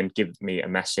moving, give me a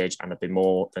message and I'd be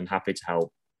more than happy to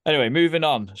help. Anyway, moving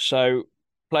on. So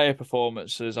player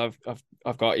performances. I've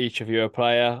got each of you a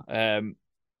player.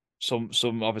 Some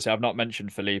obviously I've not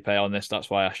mentioned Felipe on this. That's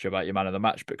why I asked you about your man of the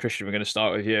match. But Christian, we're going to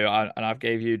start with you, and I've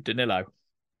gave you Danilo.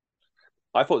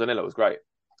 I thought Danilo was great.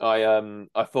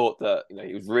 I thought that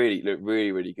he was looked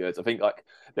really good. I think like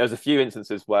there was a few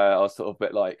instances where I was sort of a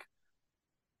bit like,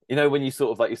 when you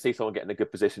sort of like you see someone getting a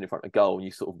good position in front of goal and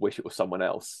you sort of wish it was someone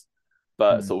else,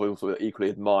 but sort of also equally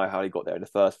admire how he got there in the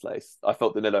first place. I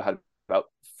felt Danilo had about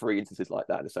 3 instances like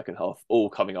that in the second half, all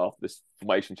coming after this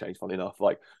formation change, funny enough.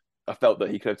 Like I felt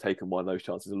that he could have taken one of those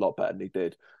chances a lot better than he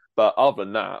did. But other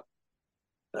than that,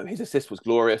 his assist was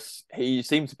glorious. He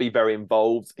seemed to be very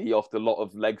involved. He offered a lot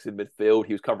of legs in midfield.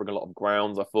 He was covering a lot of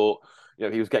grounds. I thought,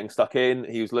 he was getting stuck in.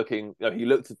 He was looking, he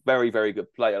looked a very, very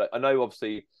good player. Like, I know,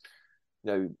 obviously,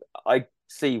 I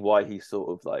see why he sort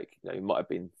of like, he might have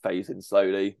been phasing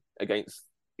slowly against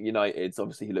United.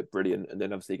 Obviously, he looked brilliant. And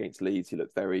then obviously against Leeds, he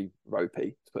looked very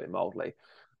ropey, to put it mildly.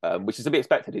 which is to be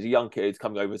expected. He's a young kid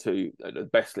coming over to the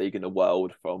best league in the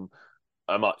world from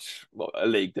a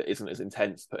league that isn't as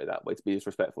intense, put it that way, to be as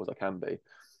respectful as I can be.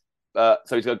 So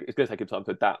it's going to take him time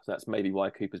to adapt. That's maybe why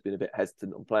Cooper's been a bit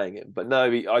hesitant on playing him. But no,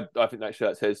 I think that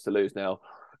shirt's his to lose now.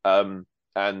 And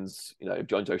if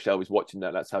John Joe Shelby's watching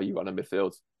that, that's how you run a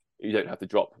midfield. You don't have to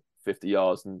drop 50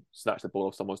 yards and snatch the ball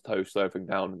off someone's toe, slow everything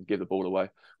down, and give the ball away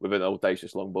with an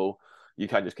audacious long ball. You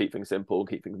can just keep things simple,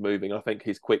 keep things moving. I think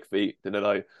his quick feet,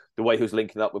 the way he was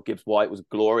linking up with Gibbs White was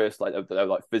glorious. Like they were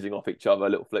like fizzing off each other,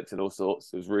 little flicks and all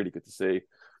sorts. It was really good to see.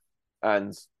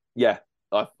 And yeah,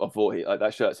 I thought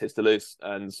that shirt's his to lose,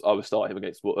 and I would start him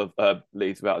against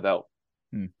Leeds without a doubt.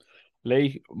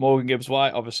 Lee, Morgan Gibbs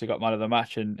White obviously got man of the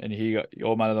match, and he got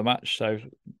your man of the match. So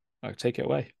I'll take it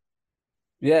away.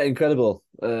 Yeah, incredible.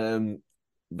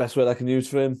 Best word I can use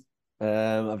for him.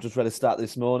 I've just read a stat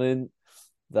this morning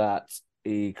that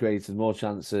he created more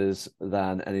chances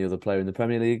than any other player in the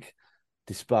Premier League,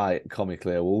 despite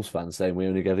comically a Wolves fan saying we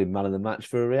only gave him man of the match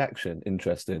for a reaction.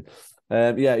 Interesting.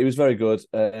 Yeah, he was very good.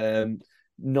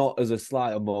 Not as a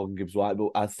slight on Morgan Gibbs White,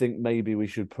 but I think maybe we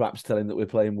should perhaps tell him that we're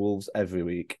playing Wolves every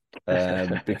week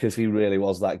because he really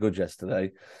was that good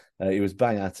yesterday. He was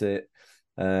bang at it.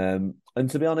 And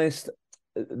to be honest,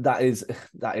 that is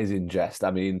in jest.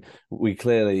 I mean, we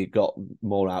clearly got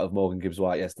more out of Morgan Gibbs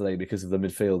White yesterday because of the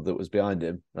midfield that was behind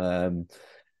him.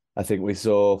 I think we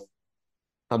saw.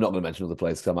 I'm not going to mention other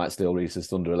players because I might steal Reese's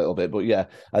thunder a little bit, but yeah,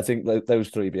 I think those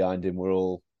three behind him were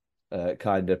all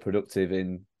kind of productive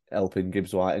in helping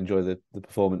Gibbs White enjoy the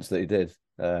performance that he did.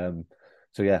 So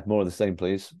yeah, more of the same,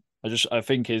 please. I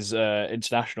think his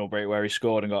international break where he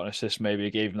scored and got an assist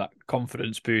maybe gave him that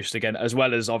confidence boost again, as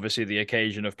well as obviously the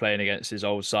occasion of playing against his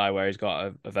old side where he's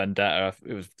got a vendetta.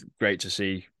 It was great to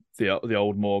see the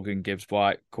old Morgan Gibbs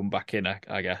White come back in,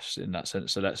 I guess, in that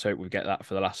sense. So let's hope we get that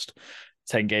for the last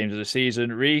 10 games of the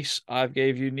season. Reese, I've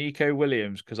gave you Nico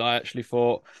Williams because I actually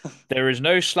thought there is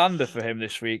no slander for him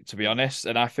this week, to be honest.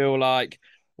 And I feel like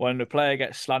when the player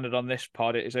gets slandered on this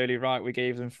pod, it is only right we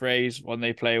gave them praise when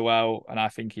they play well, and I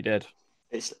think he did.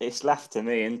 It's left to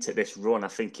me into this run. I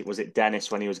think it was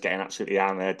Dennis when he was getting absolutely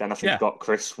hammered. Then I think got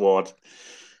Chris Ward.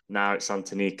 Now it's on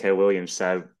to Nico Williams.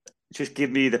 So just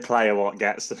give me the player what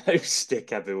gets the most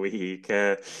stick every week.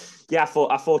 I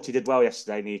thought he did well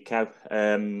yesterday, Nico.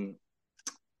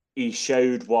 He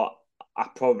showed what I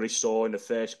probably saw in the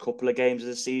first couple of games of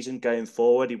the season going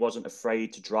forward. He wasn't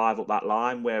afraid to drive up that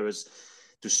line, whereas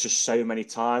there's just so many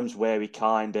times where he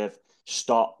kind of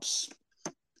stops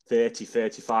 30,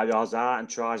 35 yards out and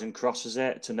tries and crosses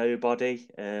it to nobody.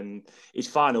 His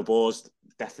final balls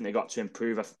definitely got to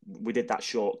improve. We did that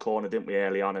short corner, didn't we,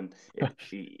 early on, and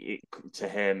it to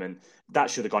him, and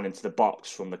that should have gone into the box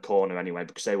from the corner anyway,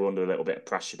 because they were under a little bit of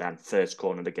pressure then, first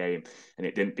corner of the game, and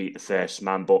it didn't beat the first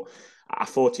man. But I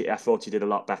thought he did a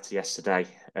lot better yesterday.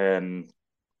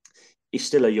 He's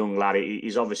still a young lad.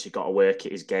 He's obviously got to work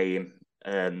at his game.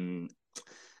 The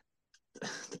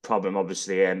problem,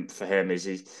 obviously, for him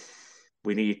is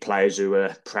we need players who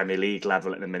are Premier League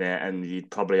level at the minute, and you'd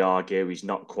probably argue he's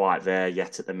not quite there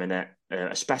yet at the minute,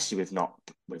 especially with not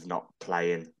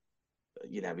playing.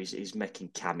 He's making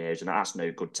cameos, and that's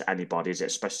no good to anybody, is it?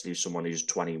 Especially someone who's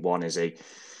 21, is he?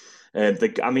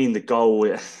 The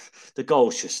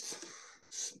goal's just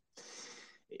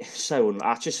so.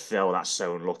 I just feel that's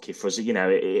so unlucky for us.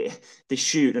 They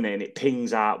shoot in it and it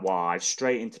pings out wide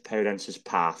straight into Podence's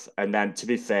path, and then to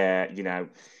be fair,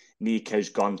 Nico's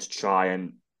gone to try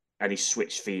and he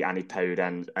switched feet and he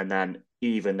Podence, and then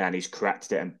even then he's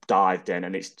corrected it and dived in,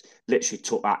 and it's literally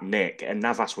took that nick, and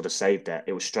Navas would have saved it.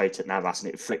 It was straight at Navas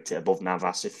and it flicked it above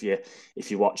Navas. If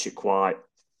you watch it quite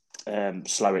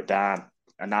slow it down,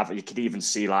 and Navas, you could even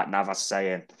see like Navas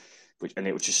saying, and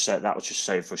it was just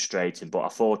so frustrating. But I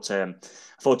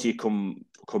thought he'd come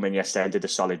in yesterday and did a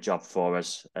solid job for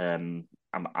us. I'm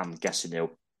guessing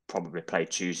he'll probably play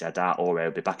Tuesday. I doubt Oro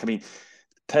will be back. I mean,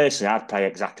 personally, I'd play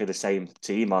exactly the same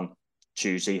team on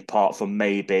Tuesday, apart from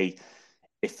maybe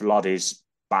if Loddy's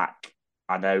back.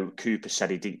 I know Cooper said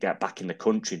he didn't get back in the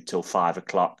country until 5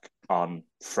 o'clock on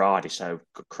Friday, so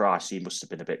Christ, he must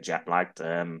have been a bit jet lagged.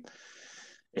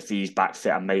 If he's back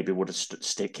fit, I maybe would have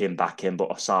stick him back in.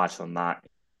 But aside from that,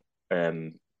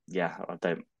 I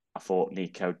thought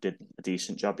Nico did a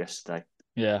decent job yesterday.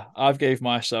 Yeah, I've gave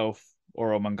myself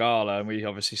Oro Mangala, and we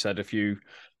obviously said a few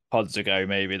pods ago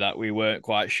maybe that we weren't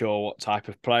quite sure what type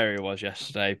of player he was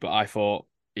yesterday, but I thought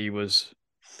he was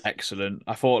excellent.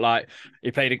 I thought like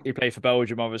he played for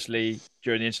Belgium obviously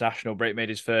during the international break, made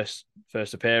his first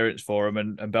appearance for him,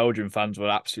 and Belgian fans were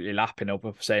absolutely lapping up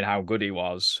saying how good he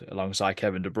was alongside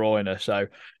Kevin De Bruyne. So,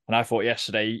 and I thought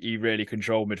yesterday he really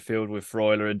controlled midfield with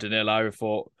Freuler and Danilo. I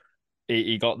thought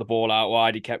he got the ball out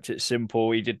wide, he kept it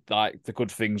simple, he did like the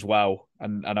good things well,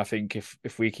 and I think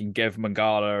if we can give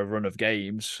Mangala a run of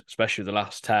games, especially the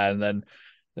last 10, then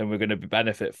we're going to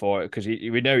benefit for it, because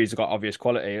we know he's got obvious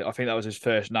quality. I think that was his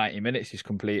first 90 minutes he's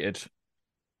completed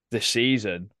this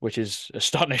season, which is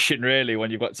astonishing, really,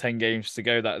 when you've got 10 games to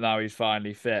go. That now he's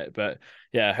finally fit. But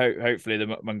yeah, hopefully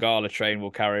the Mangala train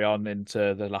will carry on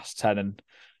into the last 10 and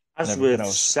as everything we've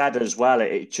else. said as well,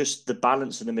 it just the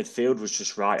balance in the midfield was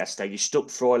just right yesterday. You stuck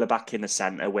Freuler back in the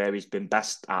centre where he's been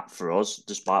best at for us,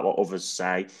 despite what others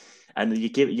say. And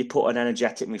you put an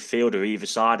energetic midfielder either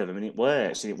side of him, and it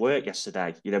works. And it worked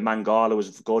yesterday. Mangala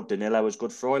was good, Danilo was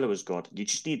good, Freuler was good. You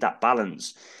just need that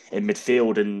balance in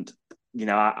midfield. And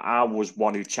I was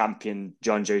one who championed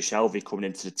John Joe Shelby coming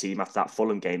into the team after that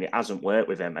Fulham game. It hasn't worked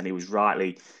with him, and he was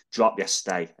rightly dropped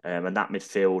yesterday. And that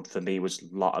midfield for me was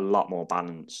a lot more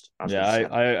balanced. Yeah,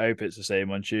 I hope it's the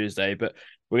same on Tuesday. But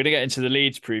we're going to get into the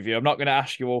Leeds preview. I'm not going to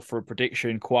ask you all for a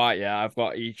prediction quite yet. I've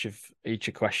got each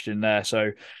a question there.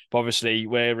 So obviously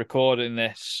we're recording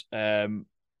this on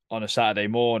a Saturday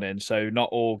morning, so not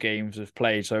all games have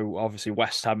played. So obviously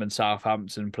West Ham and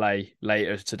Southampton play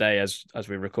later today as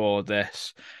we record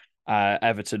this.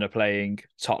 Everton are playing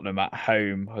Tottenham at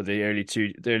home, or the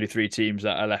only three teams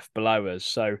that are left below us.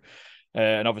 So,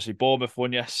 and obviously Bournemouth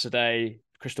won yesterday.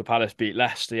 Crystal Palace beat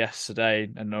Leicester yesterday,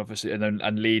 and obviously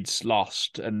and Leeds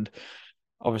lost. And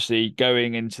obviously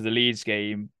going into the Leeds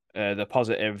game, the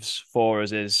positives for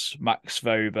us is Max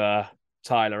Vober,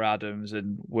 Tyler Adams,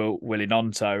 and Willie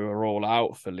Gnonto are all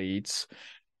out for Leeds.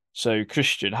 So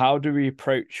Christian, how do we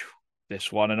approach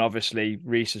this one? And obviously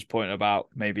Reese's point about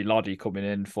maybe Lodi coming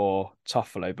in for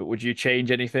Toffolo, but would you change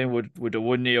anything? Would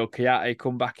Awuni or Kouyaté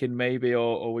come back in maybe,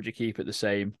 or would you keep it the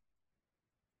same?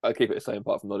 I'd keep it the same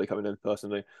apart from Lodi coming in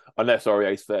personally, unless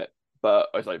Aurier's fit, but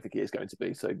I don't think he is going to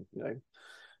be. So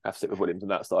have to stick with Williams on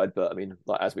that side. But I mean,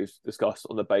 like as we've discussed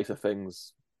on the base of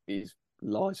things, he's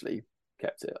largely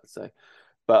kept it, I'd say.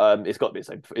 But it's got to be the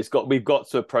same. We've got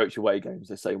to approach away games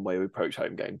the same way we approach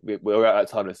home games. We're at a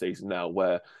time of the season now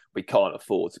where we can't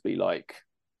afford to be like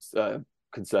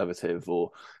conservative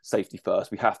or safety first.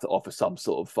 We have to offer some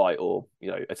sort of fight or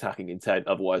attacking intent.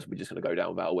 Otherwise, we're just going to go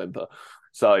down without a whimper.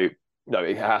 So no,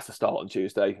 it has to start on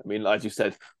Tuesday. I mean, as you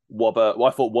said, Wobber. Well,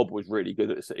 I thought Wobber was really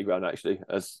good at the City Ground actually.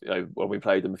 As when we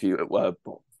played them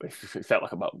it felt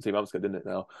like about 2 months ago, didn't it?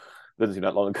 Now doesn't seem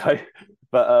that long ago,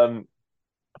 but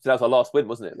so that was our last win,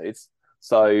 wasn't it, Leeds?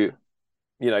 So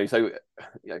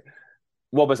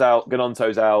Wobber's out,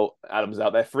 Gnonto's out, Adams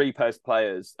out. They're three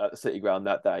players at the City Ground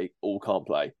that day, all can't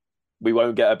play. We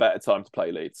won't get a better time to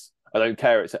play Leeds. I don't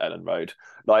care it's at Ellen Road.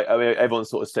 Like, I mean, everyone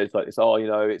sort of says like this,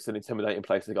 it's an intimidating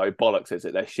place to go. Bollocks, is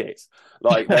it? They're shit.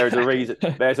 Like, there's a reason.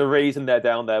 There's a reason they're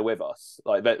down there with us.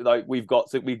 Like we've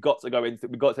got to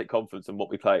take confidence in what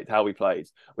we played, how we played.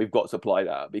 We've got to apply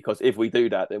that, because if we do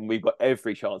that, then we've got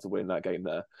every chance of winning that game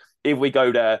there. If we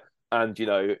go there and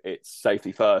it's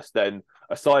safety first, then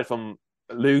aside from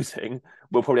losing,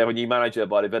 we'll probably have a new manager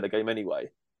by the Villa game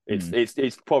anyway.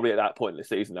 It's probably at that point in the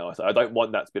season now. So I don't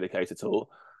want that to be the case at all.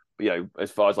 As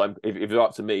far as if it's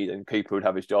up to me, then Cooper would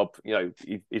have his job.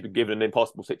 He's been given an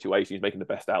impossible situation. He's making the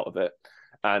best out of it.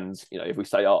 And if we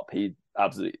stay up, he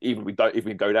absolutely. Even if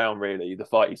we go down, really, the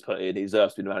fight he's put in, he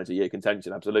deserves to be the manager of the year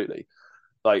contention. Absolutely.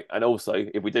 And also,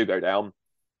 if we do go down,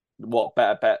 what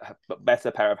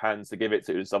better pair of hands to give it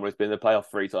to than someone who's been in the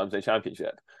playoff 3 times in the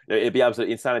Championship? It'd be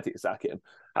absolutely insanity to sack him.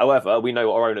 However, we know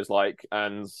what our owner's like,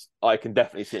 and I can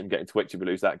definitely see him getting twitchy if we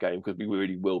lose that game, because we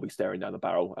really will be staring down the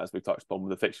barrel, as we've touched upon with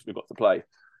the fixtures we've got to play.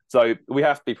 So we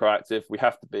have to be proactive. We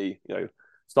have to be,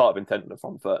 start of intent on the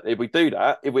front foot. If we do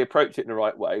that, if we approach it in the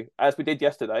right way, as we did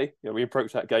yesterday, we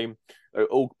approached that game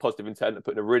all positive intent and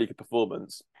put in a really good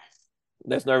performance.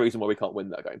 There's no reason why we can't win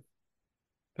that game.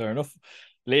 Fair enough.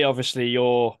 Lee, obviously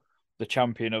you're the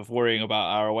champion of worrying about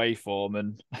our away form,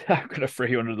 and I'm going to throw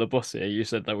you under the bus here. You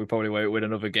said that we probably won't win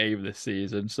another game this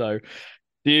season. So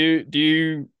would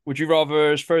you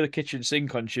rather us throw the kitchen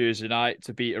sink on Tuesday night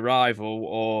to beat a rival,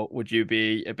 or would you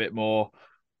be a bit more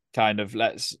kind of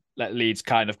let Leeds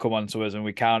kind of come onto us and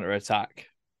we counter attack?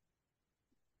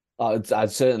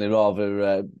 I'd certainly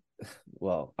rather.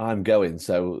 I'm going,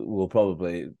 so we'll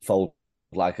probably fold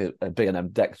like a B&M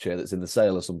deck chair that's in the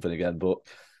sale or something again. But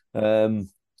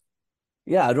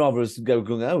I'd rather us go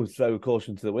gung-ho, throw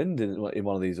caution to the wind in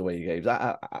one of these away games.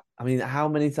 I mean, how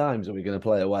many times are we going to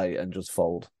play away and just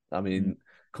fold? I mean,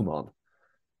 come on.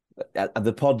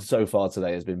 The pod so far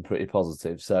today has been pretty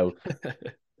positive. So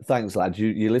thanks, lads.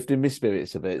 You're lifting my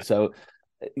spirits a bit. So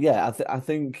yeah, I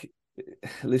think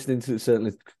listening to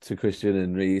certainly to Christian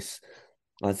and Reese,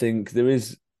 I think there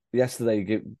is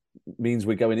yesterday means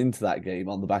we're going into that game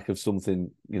on the back of something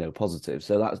positive.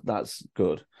 So that's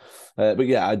good. But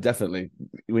yeah,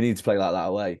 we need to play like that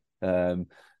away.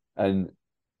 And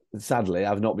sadly,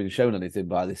 I've not been shown anything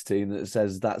by this team that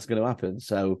says that's going to happen.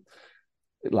 So,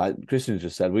 like Christian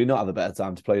just said, we not have a better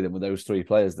time to play them with those three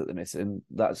players that they're missing.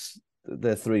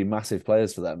 They're three massive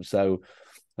players for them. So,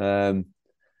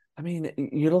 I mean,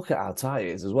 you look at how tight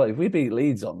it is as well. If we beat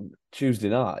Leeds on Tuesday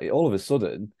night, all of a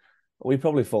sudden, we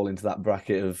probably fall into that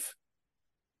bracket of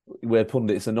where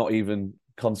pundits are not even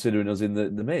considering us in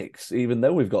the mix, even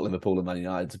though we've got Liverpool and Man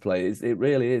United to play. It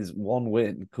really is one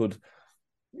win could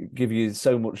give you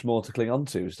so much more to cling on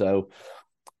to. So,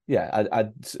 yeah,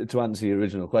 to answer your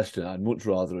original question, I'd much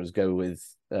rather us go with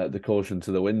the caution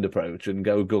to the wind approach and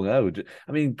go gung-ho.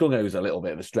 I mean, gung-ho is a little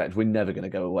bit of a stretch. We're never going to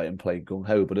go away and play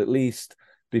gung-ho, but at least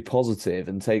be positive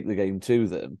and take the game to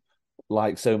them,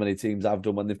 like so many teams have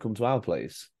done when they've come to our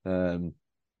place. So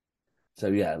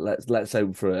yeah, let's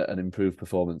hope for an improved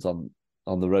performance on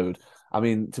the road. I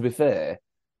mean, to be fair,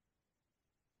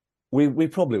 we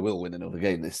probably will win another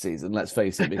game this season. Let's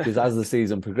face it, because as the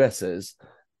season progresses,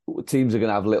 teams are going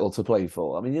to have little to play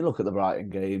for. I mean, you look at the Brighton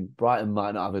game. Brighton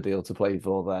might not have a deal to play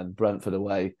for then. Brentford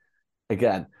away.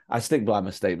 Again, I stick by my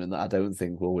statement that I don't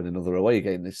think we'll win another away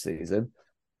game this season.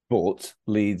 But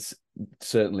Leeds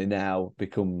certainly now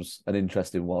becomes an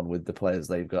interesting one with the players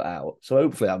they've got out. So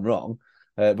hopefully I'm wrong.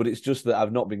 But it's just that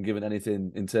I've not been given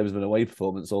anything in terms of an away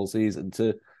performance all season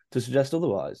to suggest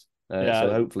otherwise. So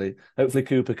hopefully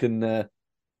Cooper can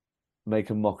make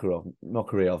a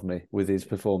mockery of me with his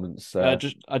performance.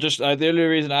 The only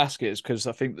reason I ask it is because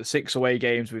I think the 6 away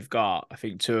games we've got, I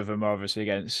think 2 of them are obviously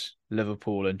against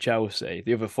Liverpool and Chelsea.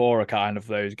 The other 4 are kind of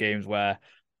those games where,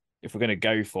 if we're going to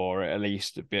go for it, at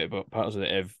least a bit of a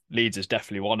positive. Leeds is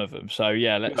definitely one of them. So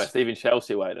yeah, let's. Even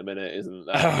Chelsea away in a minute, isn't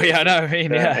that? Oh yeah, no, I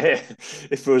mean, yeah. If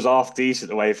it was half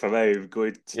decent away from home,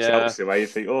 going to Chelsea away, you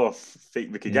think,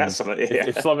 think we could get something here.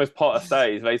 If long as Potter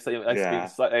stays, they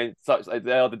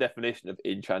are the definition of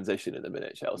in transition in the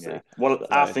minute. Chelsea. Yeah. Well,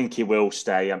 I think he will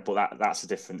stay, but that's a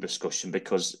different discussion,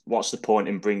 because what's the point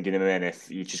in bringing him in if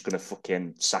you're just going to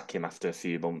fucking sack him after a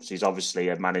few months? He's obviously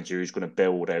a manager who's going to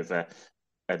build over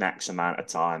an X amount of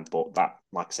time, but that,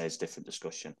 like I say, is a different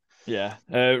discussion. Yeah.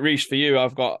 Reece, for you,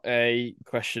 I've got a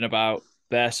question about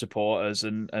their supporters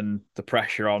and the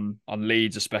pressure on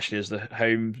Leeds, especially as the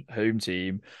home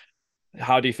team.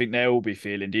 How do you think they'll be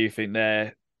feeling? Do you think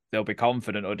they'll be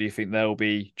confident, or do you think they'll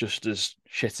be just as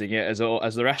shitting it as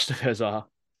the rest of us are?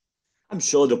 I'm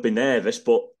sure they'll be nervous,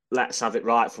 but let's have it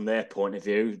right from their point of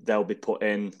view. They'll be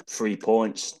putting 3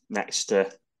 points next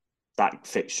to that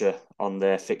fixture on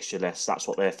their fixture list. That's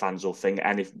what their fans will think.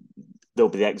 And if they'll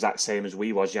be the exact same as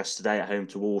we was yesterday at home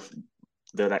to Wolves,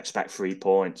 they'll expect 3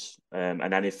 points.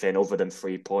 And anything other than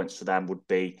 3 points for them would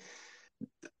be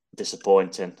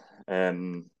disappointing.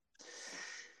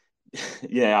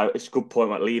 Yeah, it's a good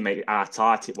point what Lee made, how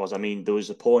tight it was. I mean, there was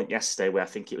a point yesterday where I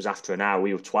think it was after an hour,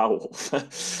 we were 12.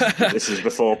 This is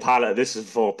before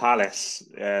Palace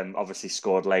obviously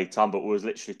scored late on, but we was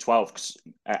literally 12 because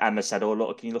Emma said,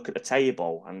 look, can you look at the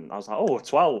table? And I was like,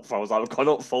 12. I was like, we've gone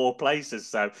up 4 places.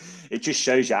 So it just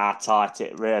shows you how tight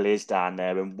it really is down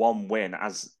there. And one win,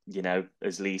 as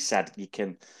Lee said, you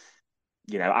can,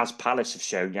 as Palace have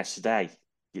shown yesterday,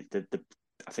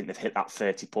 I think they've hit that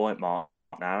 30-point mark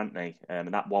now, haven't they?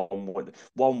 And that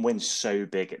one win's so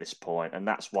big at this point, and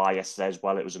that's why yesterday as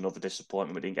well it was another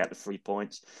disappointment we didn't get the 3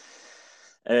 points.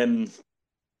 I'm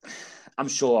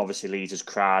sure obviously Leeds'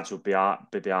 crowds will be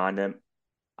behind them.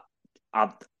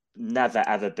 I've never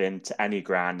ever been to any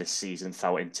ground this season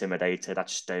felt intimidated. I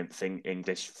just don't think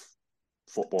English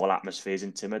football atmosphere is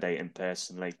intimidating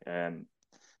personally. I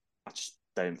just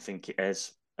don't think it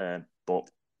is. But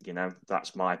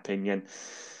that's my opinion.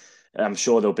 I'm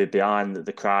sure they'll be behind,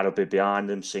 the crowd will be behind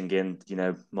them singing,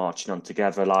 marching on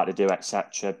together like they do,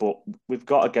 etc. But we've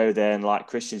got to go there, and like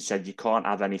Christian said, you can't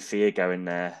have any fear going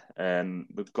there.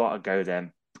 We've got to go there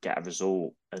and get a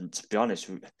result. And to be honest,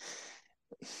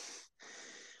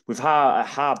 with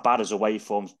how bad as away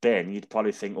form's been, you'd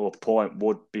probably think, a point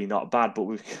would be not bad, but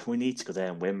we need to go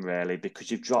there and win, really,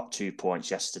 because you've dropped 2 points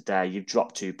yesterday. You've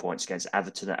dropped 2 points against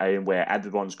Everton at home, where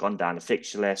everyone's gone down the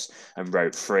fixture list and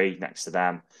wrote 3 next to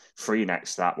them, 3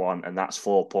 next to that one, and that's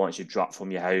 4 points you dropped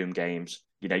from your home games.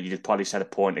 You'd probably said a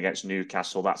point against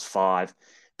Newcastle, that's 5.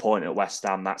 Point at West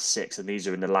Ham, that's 6, and these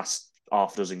are in the last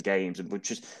half a dozen games, and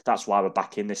that's why we're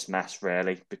back in this mess,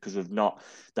 really, because we've not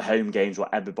the home games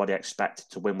what everybody expected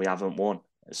to win. We haven't won.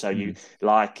 So you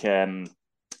like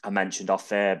I mentioned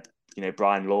off air,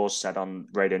 Brian Laws said on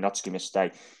Radio Nottingham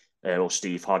yesterday, or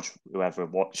Steve Hodge, whoever,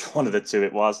 one of the two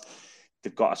it was,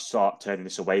 they've got to start turning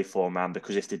this away form around,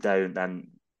 because if they don't, then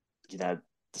the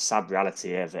sad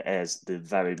reality of it is they're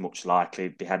very much likely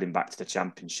be heading back to the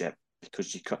Championship,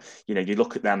 because you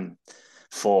look at them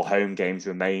 4 home games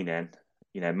remaining.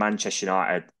 Manchester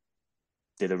United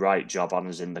did the right job on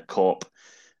us in the cup.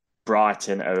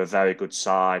 Brighton are a very good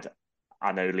side.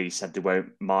 I know Lee said they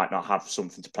might not have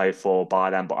something to play for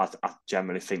by then, but I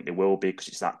generally think they will be, because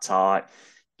it's that tight.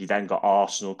 You then got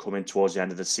Arsenal coming towards the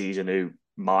end of the season, who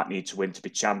might need to win to be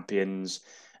champions.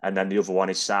 And then the other one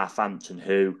is Southampton,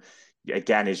 who,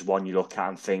 again, is one you look at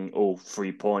and think,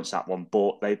 3 points, that one.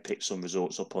 But they picked some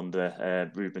results up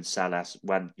under Ruben Selles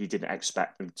when you didn't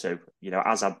expect them to.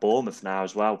 As have Bournemouth now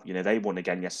as well. They won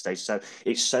again yesterday. So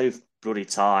it's so bloody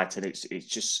tight, and it's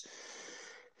just...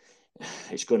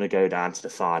 It's going to go down to the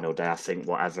final day. I think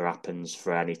whatever happens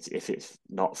if it's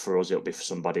not for us, it'll be for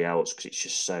somebody else, because it's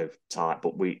just so tight.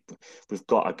 But we've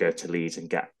got to go to Leeds and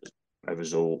get a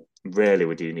result. Really,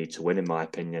 we do need to win, in my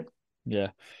opinion. Yeah.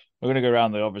 We're going to go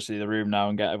around the room now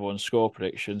and get everyone's score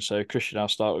prediction. So, Christian, I'll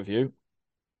start with you.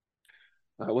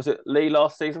 Was it Lee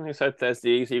last season who said there's the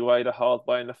easy way, the hard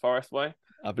way, and the Forest way?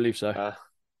 I believe so. I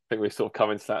think we're sort of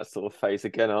coming to that sort of phase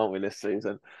again, aren't we, this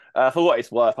season? For what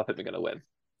it's worth, I think we're going to win.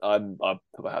 I'm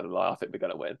had a lie. I think we're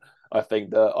going to win. I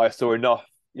think that I saw enough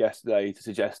yesterday to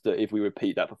suggest that if we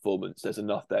repeat that performance, there's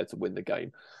enough there to win the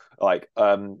game. I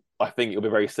think it'll be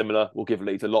very similar. We'll give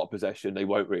Leeds a lot of possession. They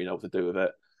won't really know what to do with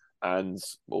it, and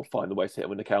we'll find a way to hit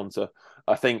them in the counter.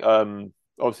 I think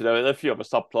obviously there are a few other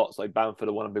subplots, like Bamford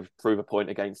will want to prove a point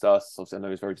against us. Obviously, I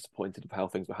know he's very disappointed with how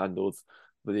things were handled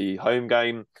with the home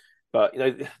game, but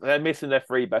they're missing their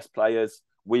 3 best players.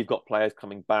 We've got players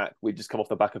coming back. We've just come off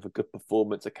the back of a good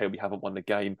performance. Okay, we haven't won the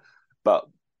game, but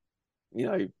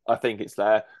I think it's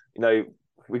there.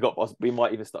 We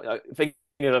might even start. I think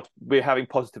we're having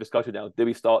positive discussion now. Do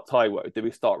we start Taiwo? Do we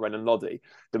start Renan Lodi?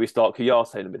 Do we start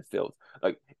Kouyaté in the midfield?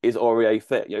 Is Aurier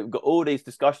fit? We've got all these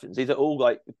discussions. These are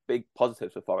all big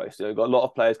positives for Forest. We've got a lot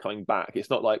of players coming back.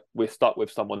 It's not like we're stuck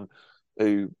with someone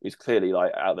who is clearly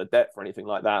out of the depth or anything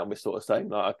like that, and we're sort of saying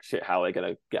shit, how are they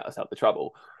going to get us out of the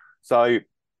trouble? So, I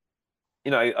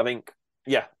think,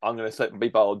 I'm going to be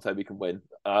bold and say we can win.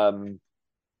 I'm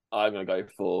going to go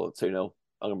for 2-0.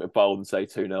 I'm going to be bold and say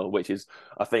 2-0, which is,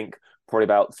 I think, probably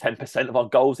about 10% of our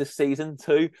goals this season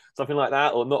too, something like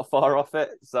that, or not far off it.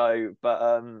 So, but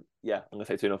I'm going to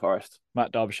say 2-0 Forest.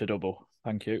 Matt Derbyshire double.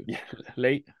 Thank you. Yeah.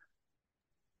 Lee?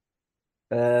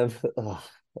 I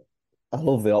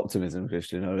love the optimism,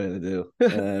 Christian. I really do.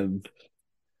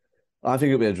 I think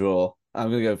it'll be a draw. I'm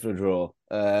going to go for a draw.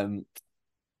 I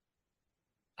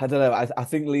don't know. I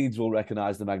think Leeds will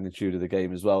recognise the magnitude of the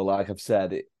game as well. Like I've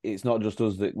said, it's not just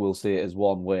us that will see it as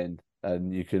one win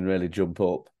and you can really jump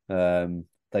up.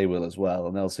 They will as well,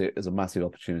 and they'll see it as a massive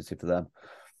opportunity for them.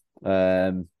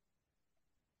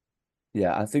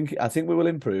 I think we will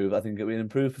improve. I think it'll be an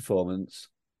improved performance,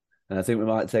 and I think we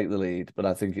might take the lead, but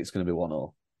I think it's going to be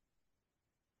 1-1.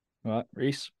 Right,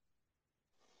 Reese?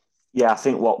 Yeah, I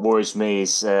think what worries me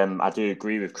is I do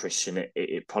agree with Christian.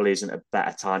 It probably isn't a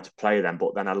better time to play them,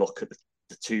 but then I look at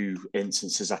the 2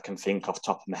 instances I can think off the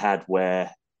top of my head where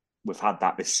we've had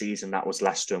that this season. That was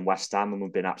Leicester and West Ham, and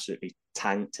we've been absolutely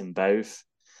tanked in both.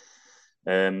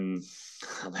 I'm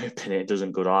hoping it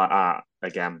doesn't go like that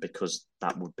again, because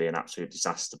that would be an absolute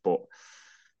disaster. But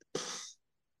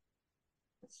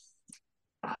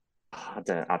I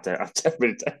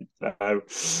really don't know.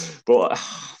 But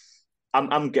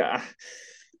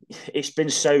it's been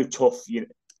so tough.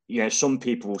 Some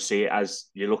people will see it as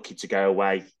you're lucky to go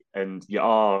away, and you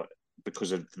are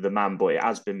because of the man, but it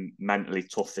has been mentally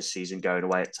tough this season going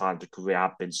away at times because we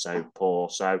have been so poor.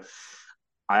 So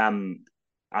I'm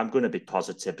going to be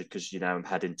positive because I'm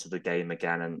heading to the game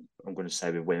again, and I'm going to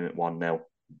say we win at 1-0.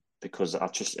 Because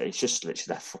it's just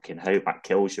literally that fucking hope that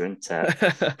kills you, isn't it?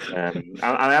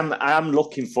 I am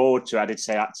looking forward to it. I did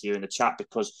say that to you in the chat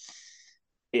because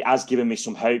it has given me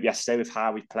some hope yesterday with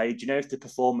how we played. If the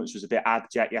performance was a bit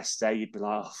abject yesterday, you'd be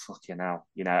like, oh, fucking hell,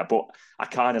 But I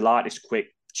kind of like this quick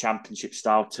Championship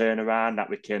style turnaround that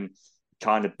we can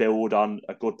kind of build on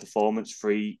a good performance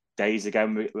 3 days ago,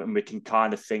 and we can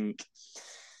kind of think,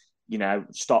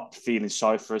 stop feeling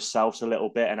sorry for ourselves a little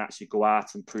bit and actually go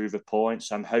out and prove a point.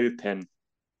 So I'm hoping,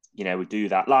 we do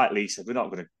that. Like Lee said, we're not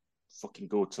going to fucking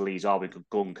go to Leeds, are we? Could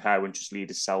gung-ho and just leave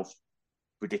ourselves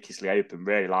ridiculously open,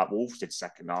 really, like Wolves did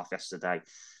second half yesterday.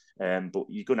 But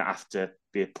you're going to have to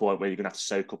be a point where you're going to have to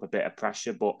soak up a bit of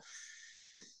pressure. But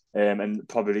and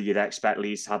probably you'd expect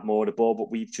Leeds to have more of the ball, but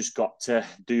we've just got to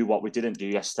do what we didn't do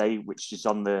yesterday, which is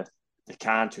on the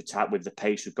counter attack with the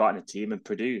pace we've got in the team and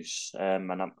produce.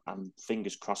 And I'm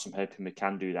fingers crossed. I'm hoping we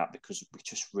can do that because we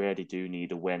just really do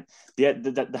need a win.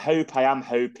 The hope I am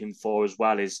hoping for as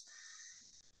well is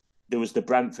there was the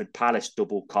Brentford Palace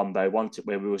double combo,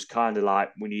 where we was kind of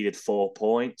like we needed 4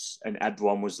 points, and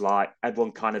everyone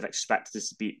kind of expected us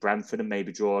to beat Brentford and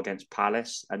maybe draw against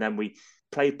Palace, and then we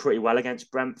played pretty well against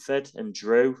Brentford and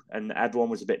drew, and everyone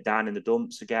was a bit down in the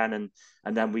dumps again,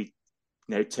 and then we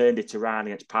turned it around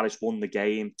against Palace, won the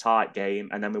game, tight game,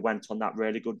 and then we went on that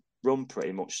really good run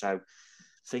pretty much. So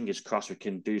fingers crossed we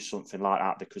can do something like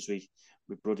that because we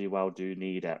bloody well do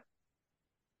need it.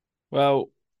 Well,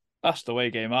 that's the way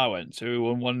game I went to. We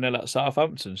won 1-0 at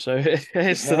Southampton. So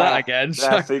it's to that again.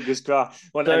 Yeah, so, fingers crossed.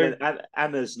 Well, and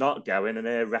Emma's not going, and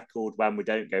her record when we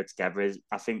don't go together is,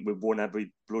 I think we've won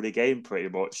every bloody game pretty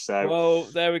much. So, well,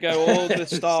 there we go. All the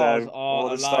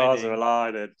stars are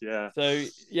aligning. Yeah. So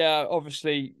yeah,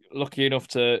 obviously lucky enough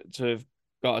to have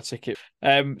got a ticket.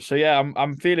 So yeah,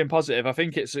 I'm feeling positive. I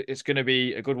think it's going to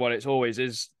be a good one. It always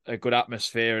is a good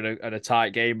atmosphere and a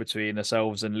tight game between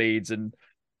ourselves and Leeds, and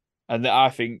I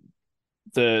think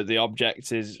the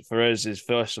object is for us is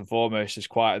first and foremost is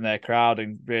quieten their crowd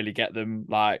and really get them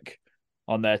like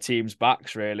on their team's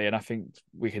backs really, and I think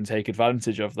we can take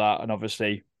advantage of that. And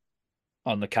obviously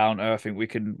on the counter, I think we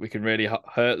can really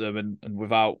hurt them, and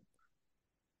without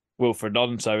Wilfred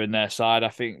Gnonto in their side, I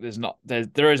think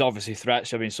there is obviously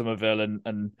threats. I mean, Somerville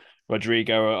and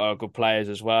Rodrigo are good players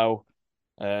as well,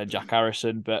 Jack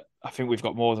Harrison, but I think we've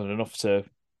got more than enough to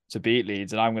beat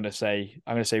Leeds, and I'm going to say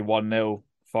 1-0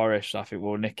 Forest. I think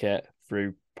we'll nick it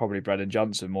through probably Brennan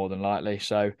Johnson more than likely.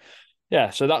 So yeah,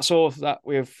 so that's all that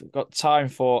we've got time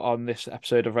for on this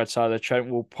episode of Red Side of the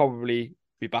Trent. We'll probably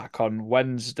be back on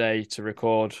Wednesday to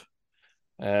record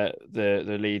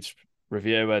the Leeds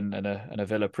review and a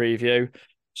Villa preview.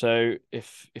 So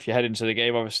if you head into the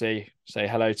game, obviously say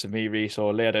hello to me, Reese,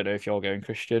 or Lee. I don't know if you're going,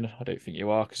 Christian. I don't think you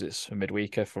are because it's a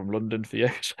midweeker from London for you,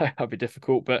 so that'll be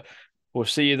difficult. But we'll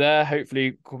see you there.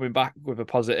 Hopefully coming back with a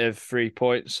positive 3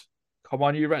 points. Come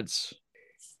on, you Reds.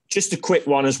 Just a quick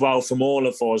one as well from all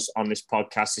of us on this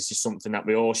podcast. This is something that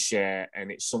we all share, and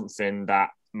it's something that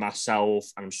myself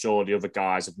and I'm sure the other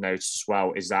guys have noticed as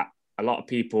well, is that a lot of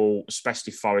people,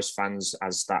 especially Forest fans,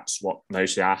 as that's what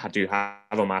mostly I do have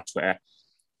on my Twitter,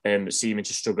 seeming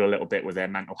to struggle a little bit with their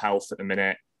mental health at the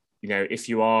minute. If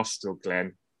you are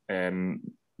struggling,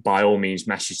 by all means,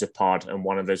 message the pod and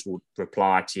one of us will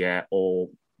reply to you, or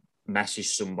message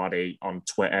somebody on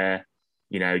Twitter,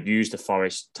 use the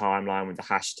Forest timeline with the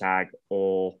hashtag,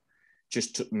 or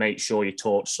just to make sure you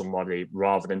talk to somebody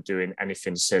rather than doing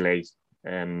anything silly.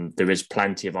 There is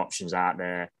plenty of options out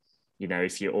there.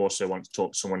 If you also want to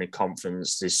talk to someone in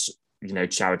confidence, there's,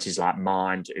 charities like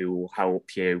Mind who will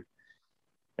help you.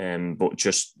 But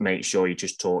just make sure you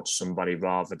just talk to somebody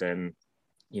rather than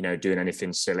doing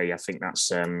anything silly. I think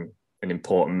that's an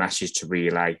important message to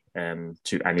relay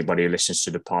to anybody who listens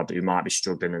to the pod who might be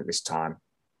struggling at this time.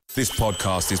 This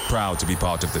podcast is proud to be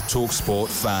part of the TalkSport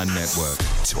Fan Network.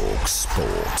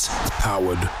 TalkSport.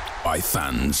 Powered by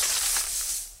fans.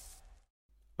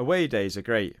 Away days are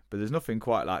great, but there's nothing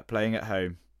quite like playing at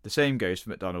home. The same goes for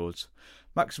McDonald's.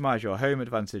 Maximise your home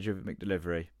advantage with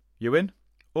McDelivery. You in?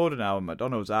 Order now on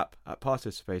McDonald's app at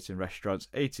participating restaurants.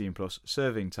 18 plus,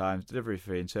 serving times, delivery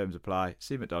fee and terms apply.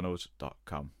 See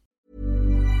mcdonalds.com.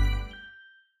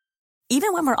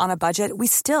 Even when we're on a budget, we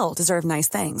still deserve nice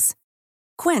things.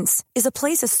 Quince is a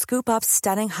place to scoop up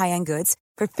stunning high-end goods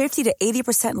for 50 to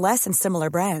 80% less than similar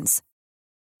brands.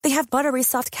 They have buttery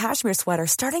soft cashmere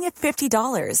sweaters starting at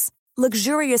 $50,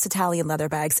 luxurious Italian leather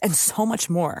bags, and so much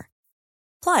more.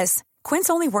 Plus,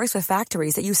 Quince only works with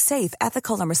factories that use safe,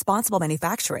 ethical, and responsible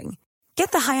manufacturing.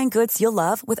 Get the high-end goods you'll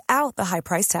love without the high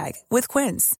price tag with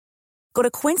Quince. Go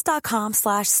to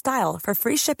quince.com/style for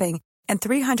free shipping and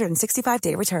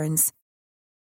 365-day returns.